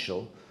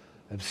potential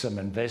of some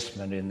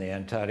investment in the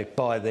Antarctic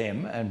by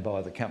them and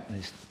by the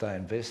companies that they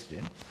invest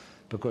in,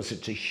 because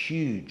it's a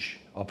huge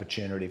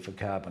opportunity for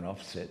carbon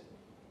offset.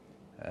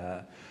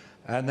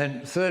 And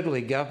then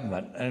thirdly,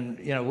 government. And,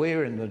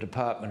 we're in the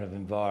Department of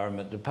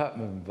Environment.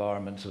 Department of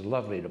Environment's a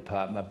lovely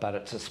department, but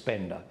it's a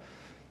spender.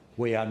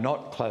 We are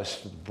not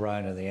close to the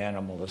brain of the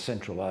animal, the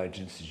central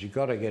agencies. You've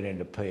got to get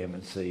into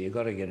PM&C, you've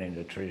got to get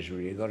into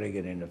Treasury, you've got to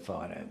get into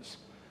finance.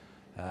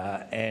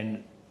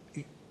 And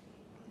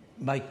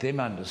make them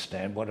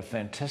understand what a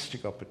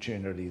fantastic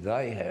opportunity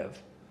they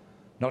have,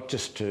 not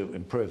just to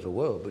improve the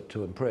world, but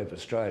to improve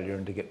Australia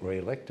and to get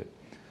re-elected.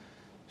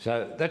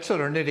 So that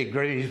sort of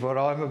nitty-gritty is what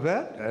I'm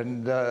about,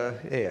 and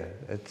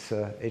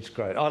it's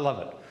great. I love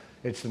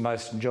it. It's the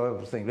most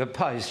enjoyable thing. The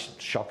pay's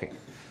shocking.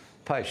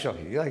 Pay's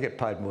shocking. They get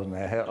paid more than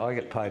our house. I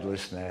get paid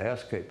less than our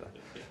housekeeper,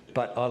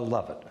 but I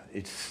love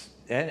it.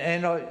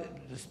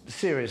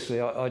 Seriously,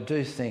 I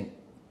do think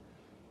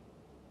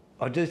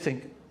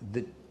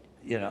that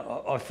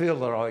I feel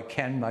that I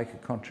can make a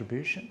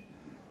contribution,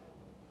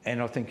 and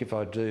I think if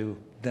I do,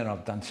 then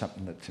I've done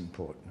something that's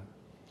important.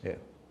 Yeah.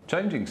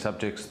 Changing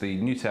subjects, the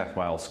New South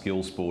Wales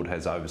Skills Board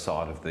has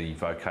oversight of the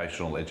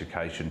vocational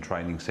education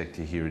training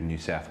sector here in New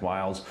South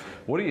Wales.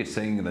 What are you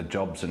seeing in the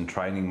jobs and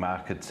training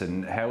markets,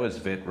 and how has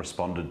VET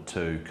responded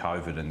to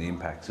COVID and the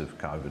impacts of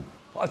COVID?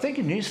 I think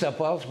in New South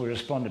Wales we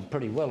responded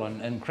pretty well,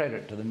 and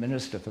credit to the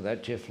Minister for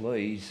that, Geoff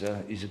Lee. He's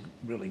a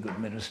really good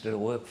minister to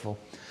work for.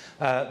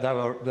 They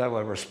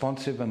were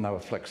responsive and they were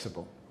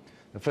flexible.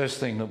 The first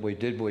thing that we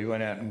did, we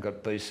went out and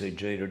got BCG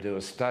to do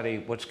a study,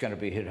 what's going to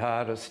be hit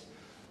hardest,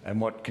 and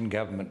what can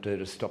government do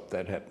to stop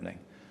that happening?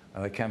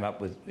 And they came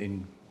up with,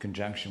 in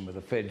conjunction with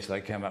the feds,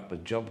 they came up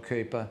with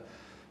JobKeeper.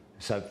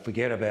 So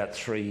forget about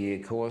 3-year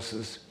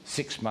courses,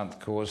 6-month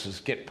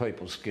courses, get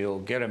people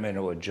skilled, get them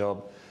into a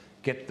job,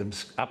 get them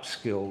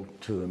upskilled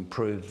to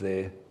improve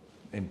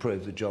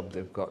the job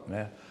they've got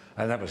now.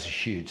 And that was a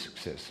huge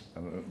success,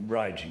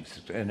 raging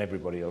success, and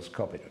everybody else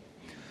copied it.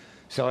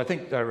 So I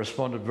think they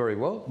responded very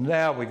well.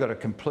 Now we've got a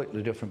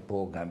completely different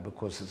ballgame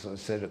because, as I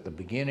said at the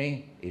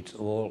beginning, it's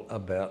all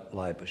about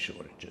labour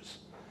shortages.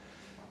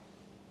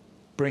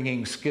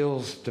 Bringing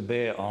skills to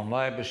bear on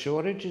labour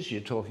shortages,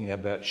 you're talking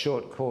about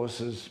short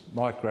courses,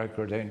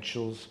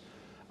 micro-credentials,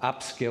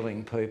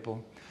 upskilling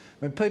people.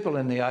 I mean, people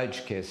in the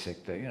aged care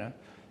sector,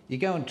 you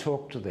go and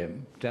talk to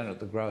them down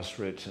at the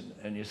grassroots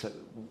and you say,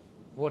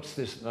 what's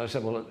this? And they say,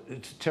 well,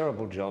 it's a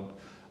terrible job.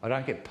 I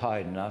don't get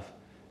paid enough.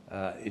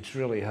 It's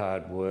really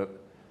hard work.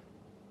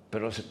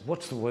 But I said,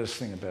 what's the worst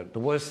thing about it? The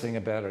worst thing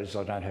about it is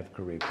I don't have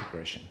career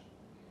progression.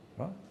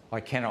 Right?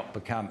 I cannot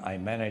become a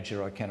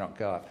manager. I cannot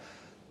go up.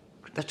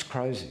 That's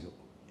crazy.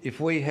 If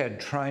we had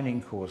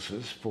training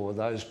courses for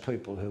those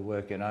people who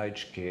work in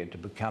aged care to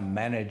become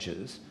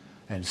managers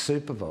and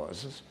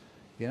supervisors,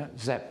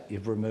 zap,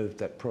 you've removed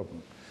that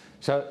problem.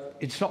 So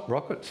it's not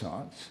rocket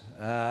science.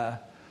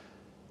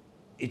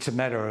 it's a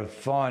matter of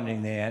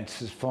finding the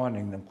answers,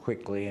 finding them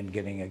quickly and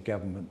getting a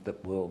government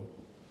that will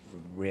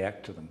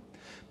react to them.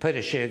 Peter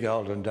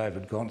Shergold and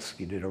David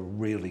Gonski did a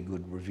really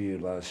good review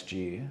last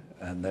year,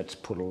 and that's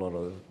put a lot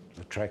of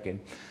the track in.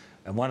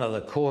 And one of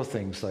the core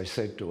things they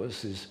said to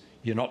us is,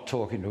 you're not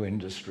talking to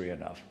industry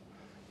enough.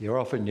 You're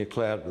off in your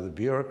cloud with the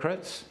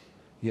bureaucrats,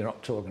 you're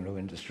not talking to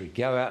industry.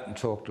 Go out and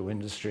talk to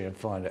industry and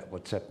find out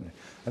what's happening.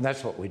 And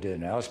that's what we do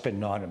now. I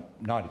spend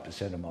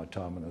 90% of my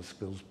time on the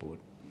skills board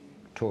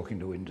talking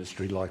to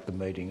industry, like the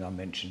meeting I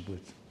mentioned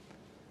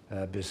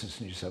with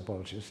Business New South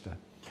Wales yesterday.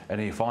 And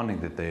are you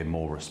finding that they're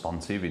more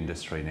responsive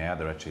industry now?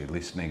 They're actually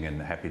listening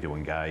and happy to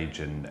engage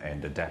and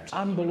adapt?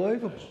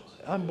 Unbelievable,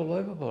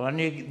 unbelievable.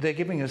 And they're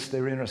giving us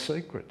their inner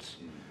secrets.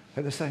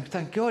 And they're saying,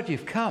 thank God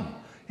you've come.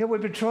 Yeah,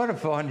 we've been trying to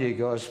find you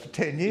guys for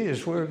 10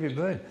 years. Where have you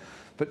been?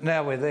 But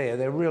now we're there.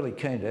 They're really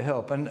keen to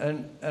help.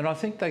 And I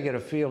think they get a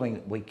feeling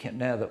that we can,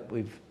 now that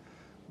we've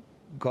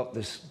got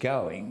this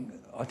going,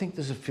 I think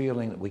there's a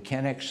feeling that we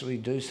can actually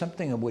do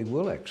something, and we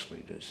will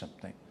actually do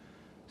something.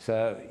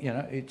 So, you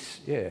know,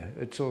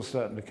 it's all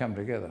starting to come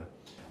together.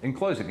 In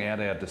closing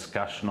out our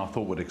discussion, I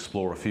thought we'd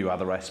explore a few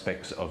other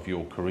aspects of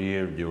your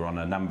career. You're on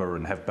a number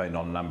and have been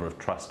on a number of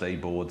trustee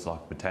boards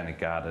like Botanic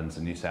Gardens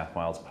and New South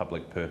Wales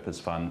Public Purpose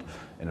Fund,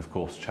 and of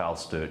course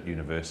Charles Sturt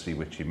University,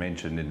 which you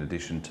mentioned, in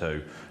addition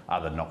to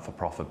other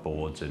not-for-profit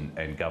boards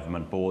and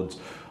government boards.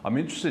 I'm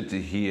interested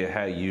to hear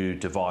how you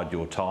divide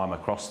your time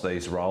across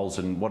these roles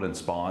and what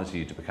inspires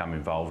you to become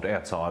involved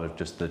outside of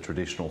just the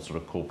traditional sort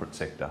of corporate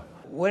sector.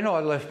 When I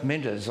left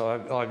Minters,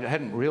 I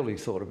hadn't really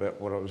thought about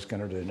what I was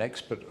going to do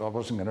next, but I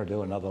wasn't going to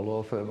do another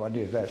law firm, I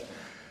knew that.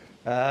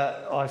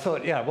 I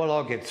thought, well,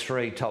 I'll get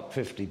 3 top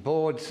 50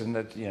 boards and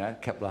that, a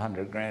couple of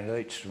 $100,000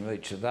 each from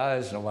each of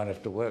those, and I won't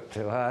have to work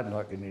too hard and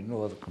I can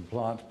ignore the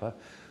compliance part.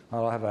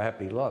 I'll have a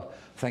happy life.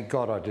 Thank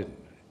God I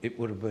didn't. It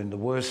would have been the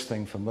worst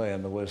thing for me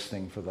and the worst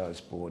thing for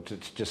those boards.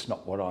 It's just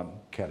not what I'm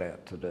cut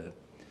out to do.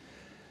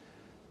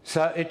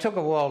 So it took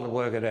a while to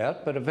work it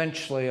out, but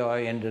eventually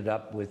I ended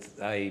up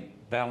with a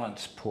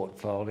balanced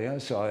portfolio.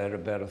 So I had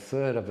about a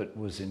third of it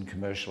was in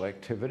commercial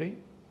activity,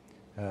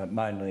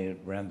 mainly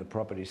around the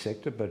property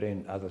sector, but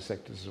in other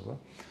sectors as well.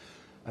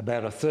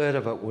 About a third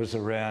of it was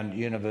around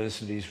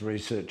universities,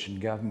 research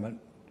and government,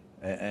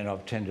 and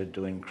I've tended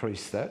to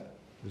increase that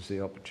as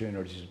the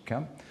opportunities have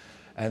come.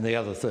 And the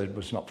other third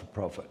was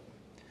not-for-profit.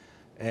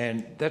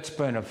 And that's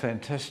been a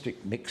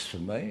fantastic mix for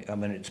me. I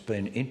mean, it's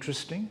been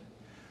interesting.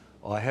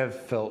 I have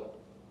felt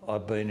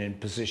I've been in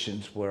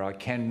positions where I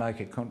can make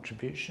a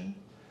contribution.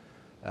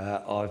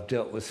 I've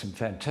dealt with some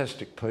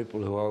fantastic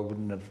people who I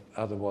wouldn't have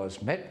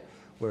otherwise met,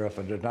 where if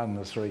I'd have done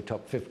the 3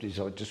 top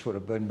 50s, I just would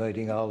have been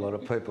meeting a whole lot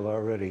of people I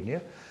already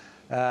knew.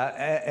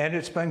 And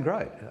it's been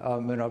great. I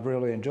mean, I've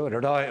really enjoyed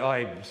it.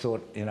 I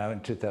thought, in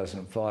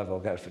 2005 I'll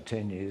go for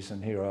 10 years,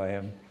 and here I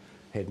am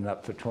heading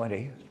up for 20.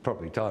 It's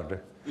probably time to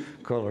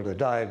call it a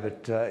day,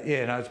 but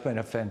it's been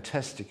a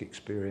fantastic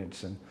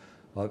experience, and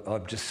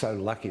I'm just so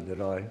lucky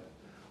that I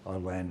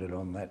landed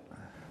on that.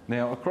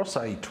 Now, across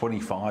a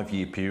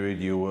 25-year period,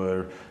 you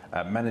were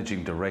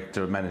managing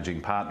director, managing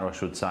partner, I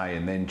should say,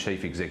 and then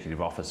chief executive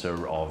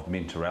officer of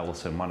Minter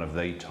Ellison, one of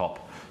the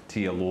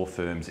top-tier law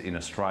firms in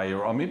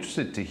Australia. I'm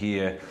interested to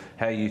hear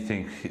how you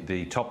think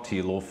the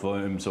top-tier law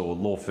firms or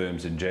law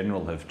firms in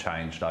general have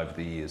changed over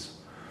the years.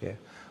 Yeah,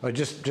 well,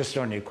 just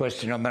on your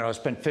question, I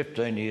spent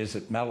 15 years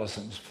at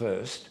Mallisons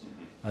first,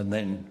 and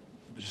then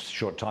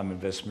short-time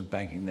investment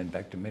banking, then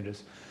back to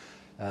Minters.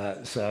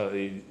 So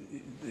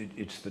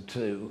it's the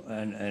two,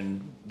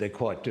 and they're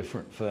quite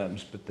different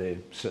firms, but they're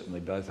certainly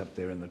both up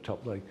there in the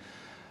top league.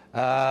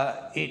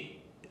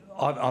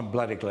 I'm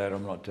bloody glad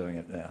I'm not doing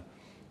it now.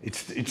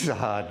 It's a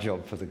hard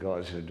job for the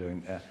guys who are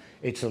doing it now.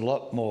 It's a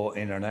lot more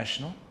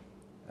international.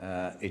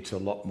 It's a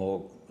lot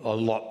more,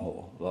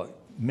 like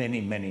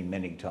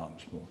many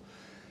times more.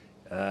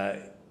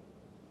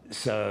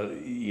 So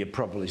you're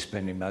probably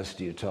spending most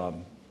of your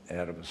time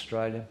out of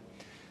Australia.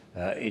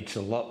 It's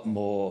a lot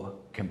more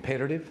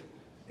competitive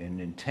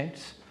and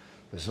intense.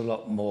 There's a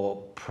lot more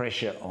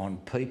pressure on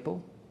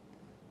people.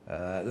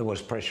 There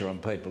was pressure on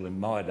people in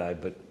my day,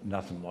 but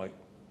nothing like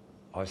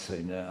I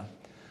see now.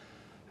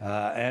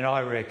 And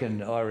I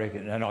reckon,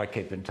 and I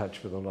keep in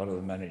touch with a lot of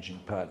the managing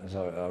partners.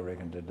 I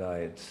reckon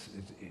today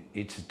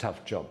it's a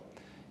tough job.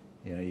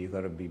 You've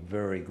got to be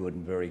very good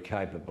and very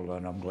capable,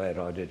 and I'm glad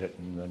I did it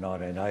in the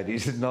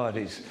 1980s and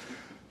 90s.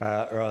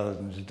 Rather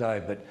than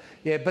today,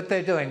 but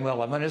they're doing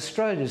well. I mean,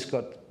 Australia's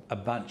got a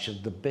bunch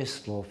of the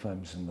best law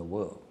firms in the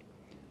world,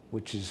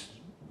 which is,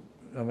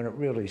 it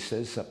really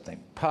says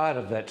something. Part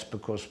of that's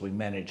because we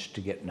managed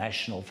to get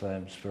national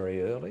firms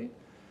very early,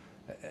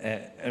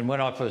 and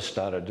when I first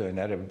started doing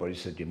that, everybody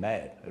said, you're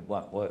mad, it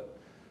won't work.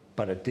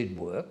 But it did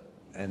work,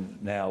 and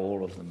now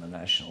all of them are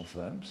national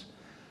firms,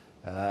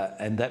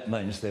 and that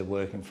means they're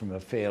working from a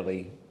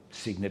fairly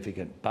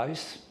significant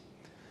base.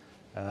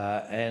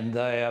 And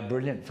they are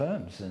brilliant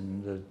firms,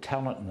 and the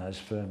talent in those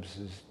firms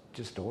is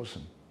just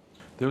awesome.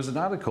 There was an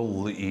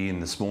article in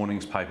this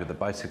morning's paper that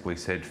basically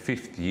said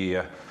 5th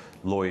year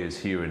lawyers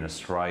here in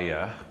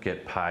Australia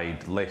get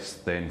paid less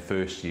than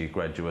first-year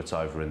graduates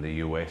over in the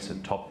US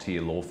at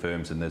top-tier law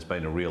firms, and there's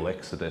been a real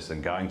exodus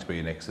and going to be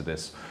an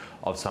exodus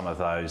of some of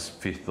those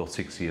fifth or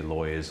sixth-year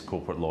lawyers,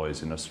 corporate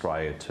lawyers in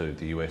Australia to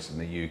the US and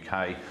the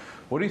UK.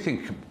 What do you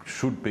think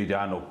should be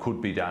done or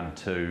could be done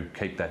to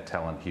keep that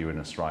talent here in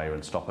Australia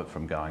and stop it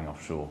from going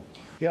offshore?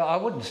 Yeah, I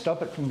wouldn't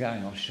stop it from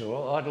going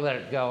offshore. I'd let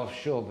it go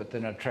offshore, but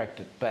then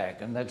attract it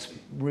back. And that's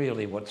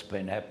really what's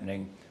been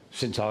happening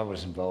since I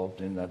was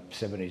involved in the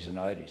 70s and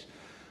 80s.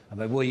 I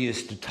mean, we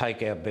used to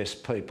take our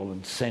best people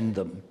and send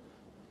them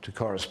to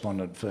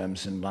correspondent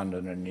firms in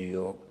London and New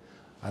York,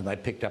 and they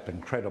picked up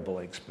incredible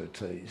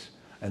expertise.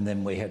 And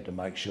then we had to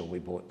make sure we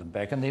brought them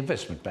back. And the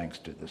investment banks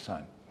do the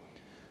same.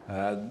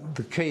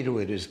 The key to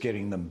it is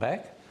getting them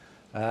back.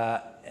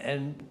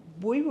 And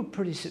we were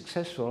pretty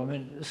successful. I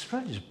mean,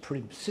 Australia's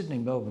Sydney,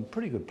 Melbourne,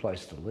 pretty good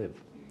place to live.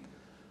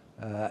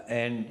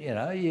 And, you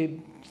know,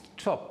 you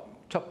top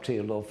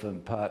tier law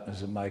firm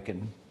partners are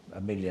making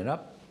 $1 million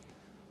up.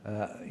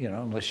 You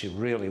know, unless you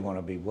really want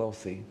to be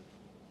wealthy,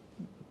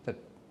 that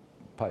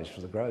pays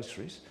for the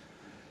groceries.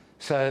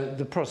 So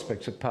the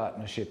prospects of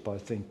partnership, I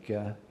think,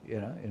 you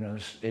know,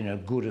 in a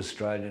good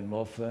Australian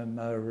law firm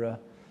are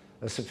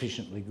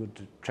sufficiently good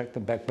to track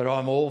them back. But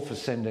I'm all for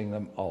sending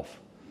them off.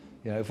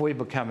 You know, if we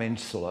become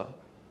insular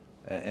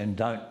and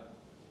don't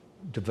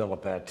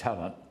develop our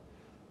talent,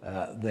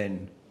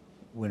 then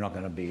we're not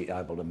going to be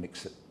able to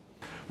mix it.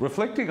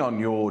 Reflecting on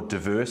your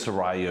diverse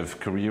array of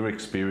career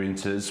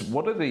experiences,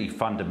 what are the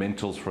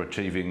fundamentals for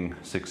achieving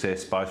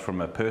success, both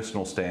from a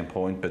personal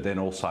standpoint, but then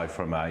also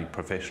from a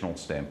professional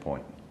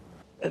standpoint?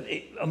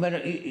 I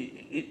mean,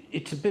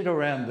 it's a bit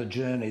around the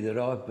journey that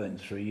I've been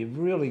through. You've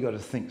really got to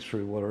think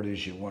through what it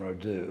is you want to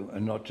do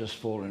and not just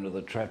fall into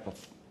the trap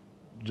of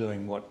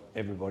doing what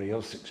everybody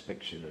else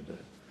expects you to do.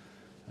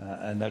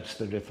 And that's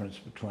the difference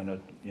between a,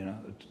 you know,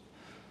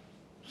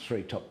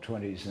 3 top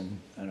 20s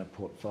and a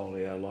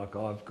portfolio like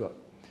I've got.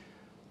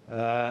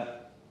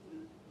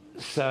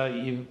 So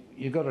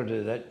you've got to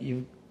do that.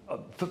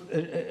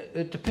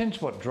 It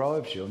depends what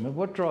drives you. I mean,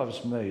 what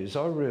drives me is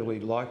I really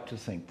like to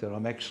think that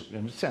I'm actually,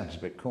 and it sounds a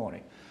bit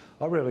corny,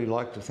 I really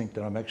like to think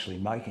that I'm actually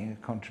making a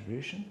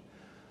contribution.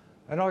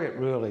 And I get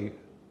really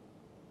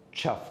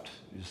chuffed,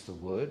 is the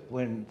word,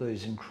 when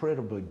these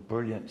incredibly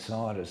brilliant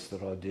scientists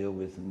that I deal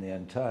with in the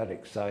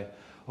Antarctic say,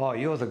 oh,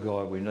 you're the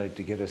guy we need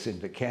to get us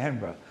into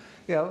Canberra.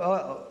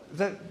 Yeah,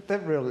 that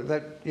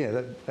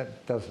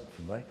does it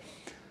for me.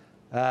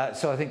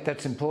 So I think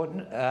that's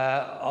important.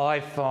 I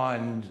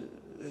find,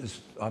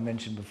 as I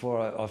mentioned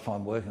before, I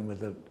find working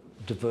with a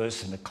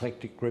diverse and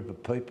eclectic group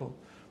of people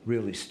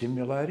really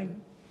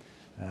stimulating.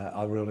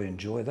 I really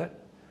enjoy that.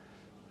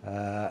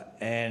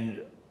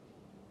 And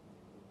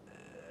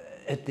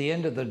at the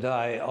end of the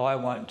day, I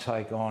won't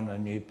take on a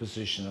new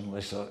position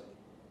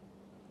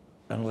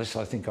unless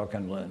I think I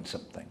can learn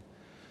something.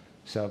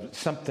 So if it's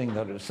something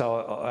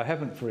I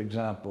haven't, for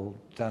example,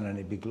 done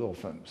any big law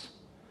firms,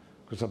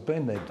 because I've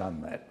been there,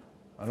 done that,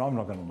 and I'm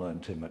not going to learn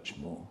too much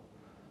more.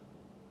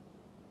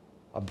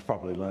 I've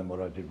probably learned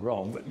what I did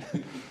wrong,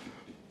 but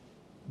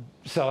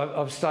so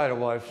I've stayed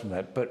away from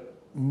that. But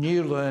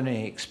new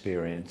learning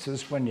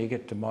experiences, when you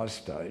get to my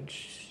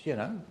stage, you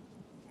know,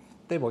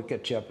 they're what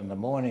gets you up in the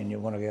morning and you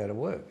want to go to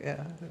work.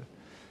 Yeah.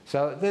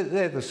 So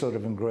they're the sort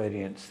of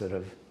ingredients that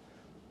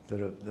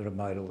have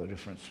made all the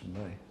difference for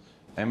me.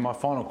 And my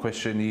final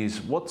question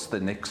is, what's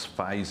the next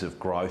phase of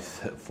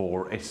growth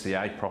for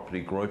SCA Property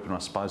Group? And I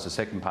suppose the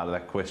second part of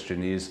that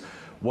question is,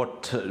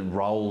 what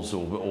roles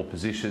or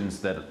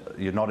positions that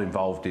you're not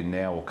involved in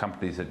now, or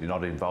companies that you're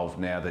not involved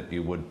now, that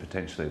you would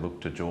potentially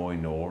look to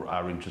join or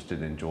are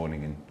interested in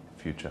joining in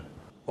future?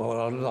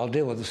 Well, I'll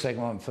deal with the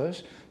second one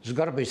first. There's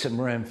got to be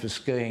some room for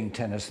skiing,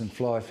 tennis and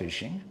fly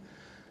fishing,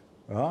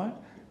 right?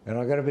 And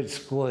I got a bit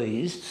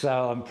squeezed,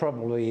 so I'm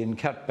probably in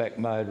cutback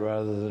mode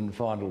rather than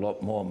find a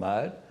lot more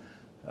mode.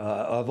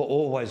 I've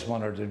always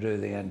wanted to do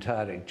the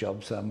Antarctic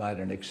job, so I made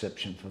an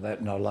exception for that,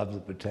 and I love the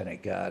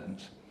Botanic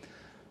Gardens.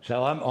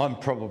 So I'm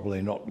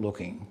probably not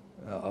looking.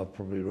 I've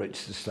probably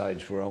reached the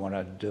stage where I want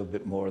to do a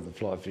bit more of the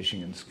fly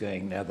fishing and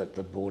skiing now that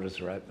the borders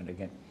are open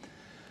again.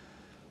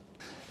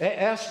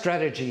 Our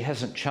strategy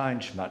hasn't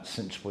changed much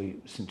since we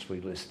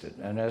listed,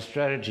 and our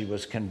strategy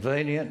was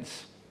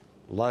convenience,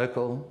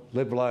 local,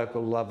 live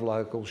local, love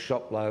local,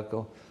 shop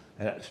local,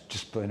 and it's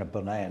just been a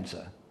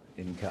bonanza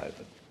in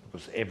COVID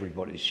because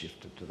everybody's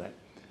shifted to that.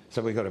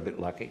 So we got a bit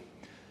lucky.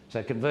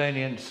 So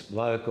convenience,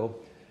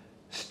 local,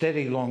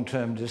 steady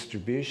long-term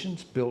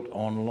distributions built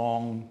on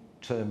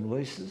long-term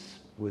leases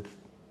with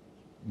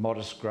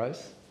modest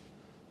growth,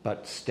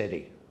 but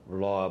steady,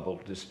 reliable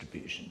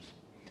distributions.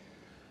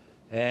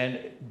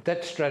 And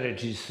that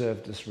strategy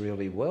served us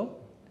really well,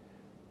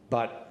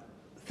 but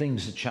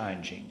things are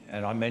changing.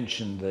 And I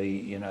mentioned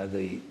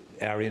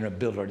our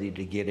inability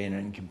to get in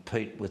and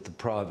compete with the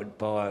private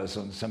buyers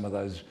on some of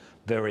those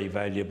very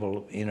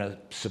valuable inner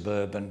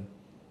suburban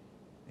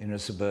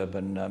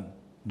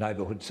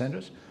neighbourhood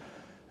centres.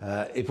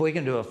 If we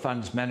can do a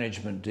funds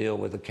management deal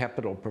with a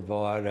capital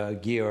provider,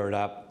 gear it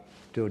up,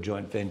 do a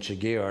joint venture,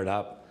 gear it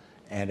up,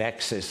 and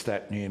access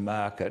that new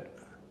market,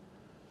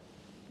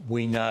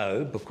 we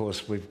know,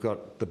 because we've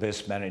got the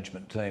best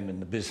management team in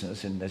the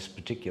business in this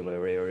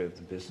particular area of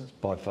the business,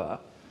 by far,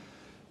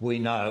 we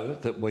know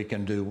that we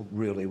can do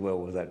really well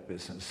with that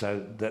business.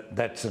 So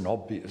that's an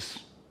obvious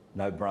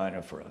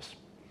no-brainer for us.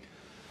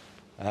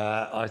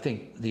 I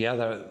think the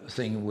other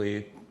thing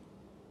we're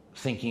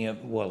thinking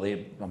of, well,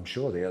 I'm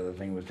sure the other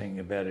thing we're thinking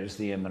about is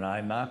the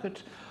M&A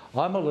market.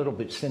 I'm a little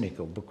bit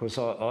cynical because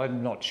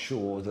I'm not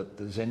sure that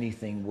there's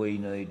anything we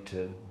need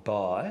to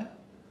buy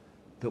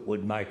that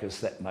would make us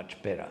that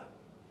much better.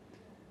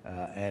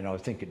 And I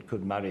think it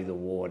could muddy the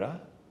water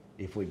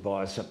if we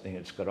buy something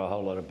that's got a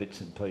whole lot of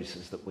bits and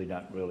pieces that we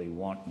don't really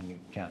want and you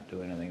can't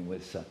do anything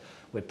with. So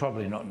we're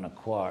probably not an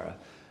acquirer.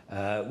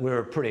 We're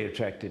a pretty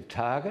attractive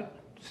target,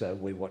 so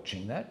we're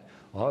watching that.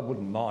 I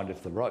wouldn't mind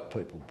if the right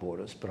people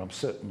bought us, but I'm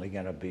certainly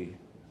going to be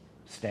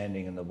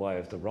standing in the way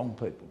if the wrong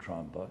people try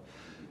and buy.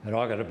 And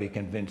I've got to be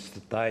convinced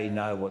that they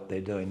know what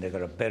they're doing. They've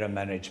got a better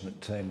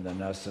management team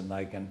than us and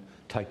they can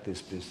take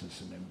this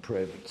business and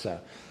improve it. So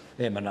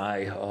M&A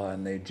high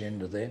on the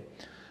agenda there.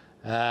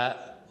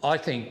 I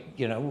think,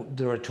 you know,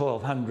 there are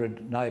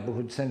 1,200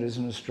 neighbourhood centres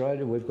in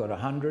Australia. We've got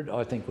 100.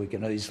 I think we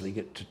can easily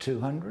get to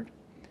 200.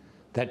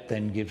 That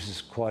then gives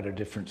us quite a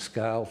different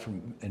scale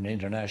from an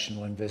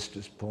international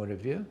investor's point of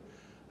view,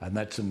 and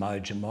that's a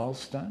major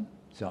milestone.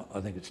 So I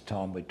think it's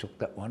time we took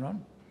that one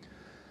on.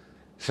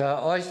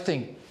 So I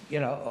think, you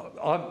know,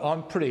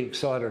 I'm pretty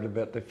excited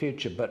about the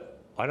future, but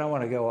I don't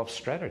want to go off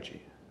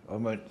strategy. I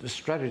mean, the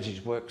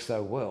strategies work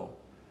so well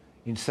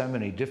in so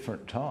many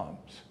different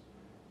times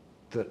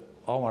that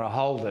I want to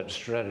hold that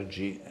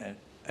strategy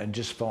and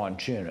just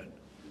fine-tune it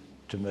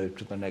to move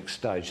to the next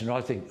stage. And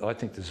I think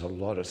there's a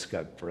lot of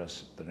scope for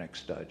us at the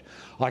next stage.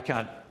 I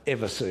can't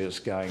ever see us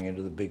going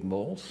into the big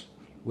malls.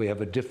 We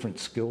have a different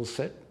skill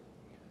set.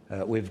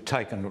 We've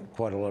taken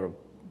quite a lot of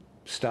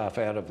staff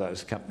out of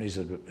those companies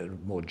at a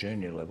more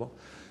junior level,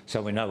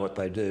 so we know what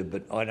they do,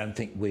 but I don't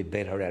think we're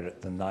better at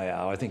it than they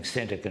are. I think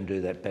Centre can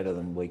do that better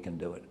than we can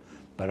do it,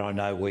 but I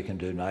know we can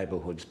do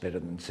neighbourhoods better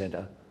than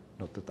Centre.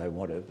 Not that they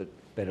want to, but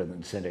better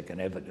than Centre can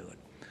ever do it.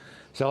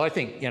 So I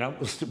think, you know,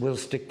 we'll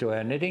stick to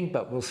our knitting,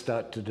 but we'll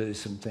start to do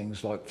some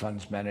things like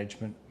funds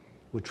management,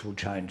 which will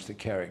change the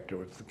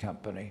character of the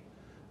company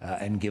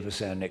and give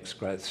us our next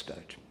growth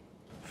stage.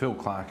 Phil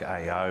Clark,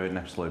 AO, an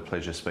absolute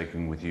pleasure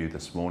speaking with you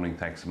this morning.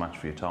 Thanks so much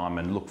for your time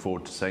and look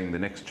forward to seeing the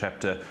next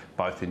chapter,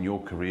 both in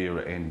your career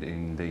and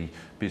in the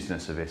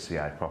business of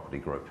SCA Property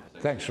Group.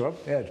 Thanks, Rob.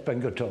 Yeah, it's been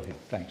good talking.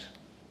 Thanks.